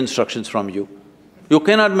doesn't take instructions from you? You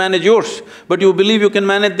cannot manage yours, but you believe you can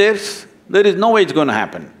manage theirs? There is no way it's going to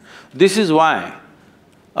happen. This is why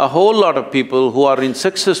a whole lot of people who are in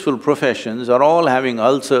successful professions are all having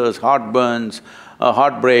ulcers, heartburns,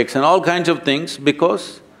 heartbreaks and all kinds of things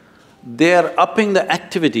because they are upping the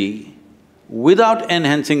activity without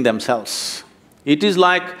enhancing themselves. It is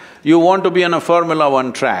like you want to be on a Formula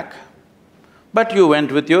 1 track, but you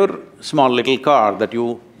went with your small little car that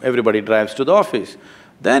everybody drives to the office.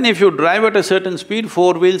 Then if you drive at a certain speed,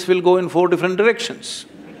 four wheels will go in four different directions.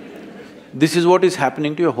 This is what is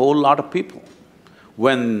happening to a whole lot of people.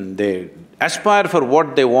 When they aspire for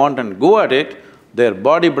what they want and go at it, their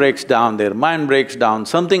body breaks down, their mind breaks down,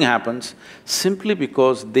 something happens simply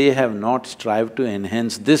because they have not strived to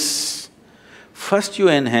enhance this. First you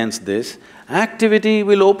enhance this, activity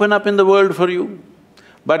will open up in the world for you.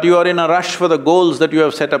 But you are in a rush for the goals that you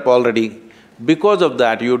have set up already. Because of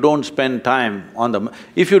that, you don't spend time on the…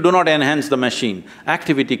 If you do not enhance the machine,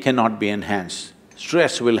 activity cannot be enhanced.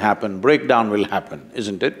 Stress will happen, breakdown will happen,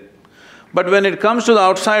 isn't it? But when it comes to the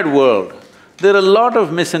outside world, there are a lot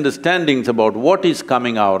of misunderstandings about what is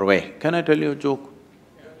coming our way. Can I tell you a joke?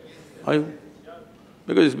 Are you?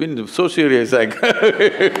 Because it's been so serious, like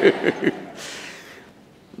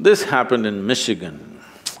This happened in Michigan.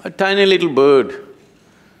 A tiny little bird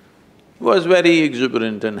was very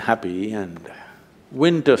exuberant and happy, and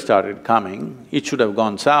winter started coming. It should have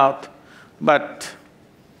gone south, but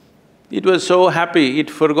it was so happy it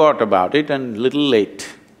forgot about it and little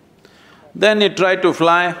late. Then it tried to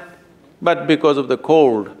fly, but because of the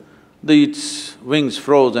cold, its wings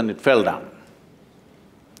froze and it fell down.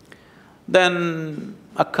 Then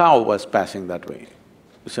a cow was passing that way.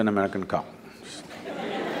 It's an American cow.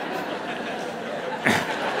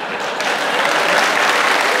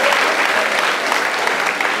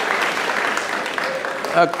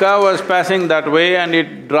 A cow was passing that way and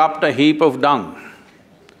it dropped a heap of dung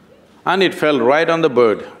and it fell right on the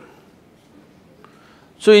bird.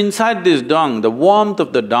 So inside this dung, the warmth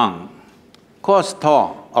of the dung caused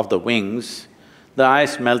thaw of the wings, the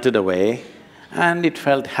ice melted away and it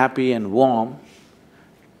felt happy and warm.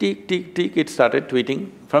 Tick, tick, tick, it started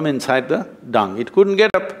tweeting from inside the dung. It couldn't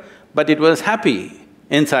get up, but it was happy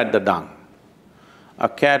inside the dung. A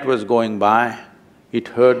cat was going by, it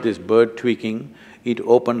heard this bird tweaking, it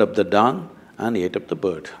opened up the dung and ate up the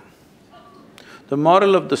bird. The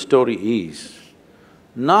moral of the story is,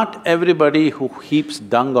 not everybody who heaps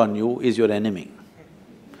dung on you is your enemy.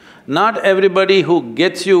 Not everybody who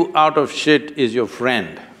gets you out of shit is your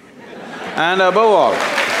friend. And above all,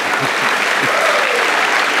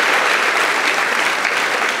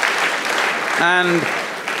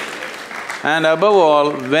 and above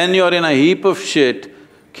all, when you're in a heap of shit,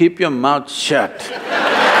 keep your mouth shut.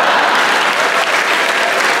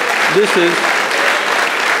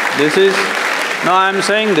 No, I'm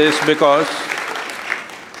saying this because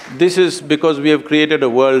we have created a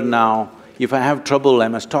world now, if I have trouble, I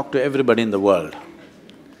must talk to everybody in the world.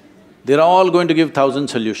 They're all going to give 1,000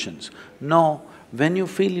 solutions. No, when you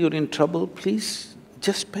feel you're in trouble, please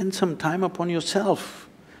just spend some time upon yourself.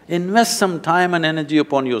 Invest some time and energy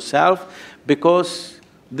upon yourself, because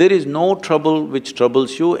there is no trouble which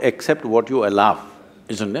troubles you except what you allow,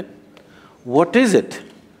 isn't it? What is it?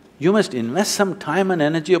 You must invest some time and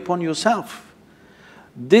energy upon yourself.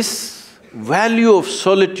 This value of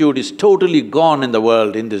solitude is totally gone in the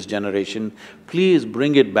world in this generation. Please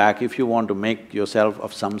bring it back if you want to make yourself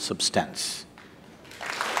of some substance.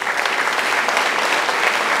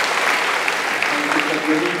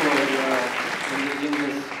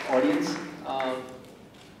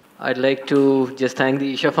 I'd like to just thank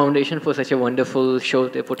the Isha Foundation for such a wonderful show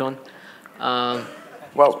they put on.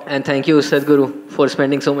 Wow. And thank you, Sadhguru, for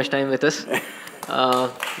spending so much time with us.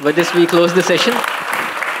 With this, we close the session.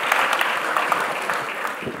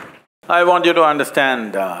 I want you to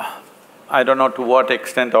understand, I don't know to what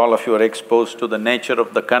extent all of you are exposed to the nature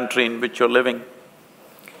of the country in which you're living.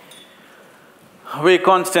 We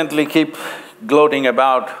constantly keep gloating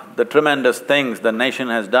about the tremendous things the nation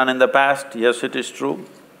has done in the past. Yes, it is true.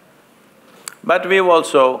 But we've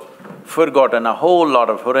also forgotten a whole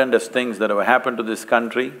lot of horrendous things that have happened to this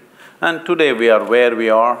country, and today we are where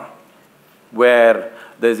we are, where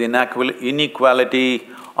there's inequality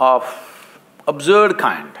of absurd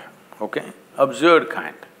kind, okay? Absurd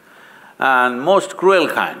kind and most cruel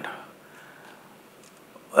kind.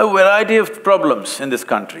 A variety of problems in this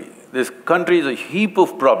country. This country is a heap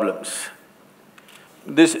of problems.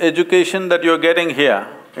 This education that you're getting here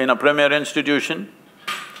in a premier institution,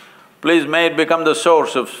 please may it become the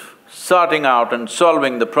source of sorting out and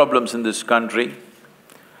solving the problems in this country,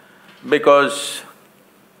 because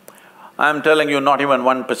I'm telling you, not even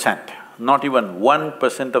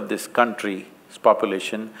 1% of this country's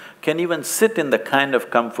population can even sit in the kind of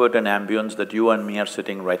comfort and ambience that you and me are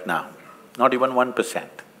sitting right now. Not even 1%.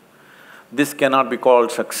 This cannot be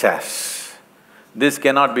called success. This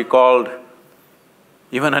cannot be called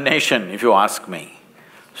even a nation, if you ask me.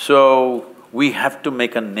 So, we have to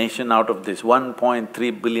make a nation out of this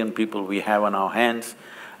 1.3 billion people we have on our hands,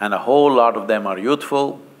 and a whole lot of them are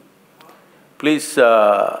youthful. Please,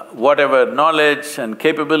 whatever knowledge and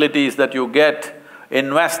capabilities that you get,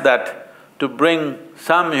 invest that to bring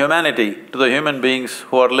some humanity to the human beings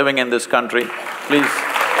who are living in this country, please.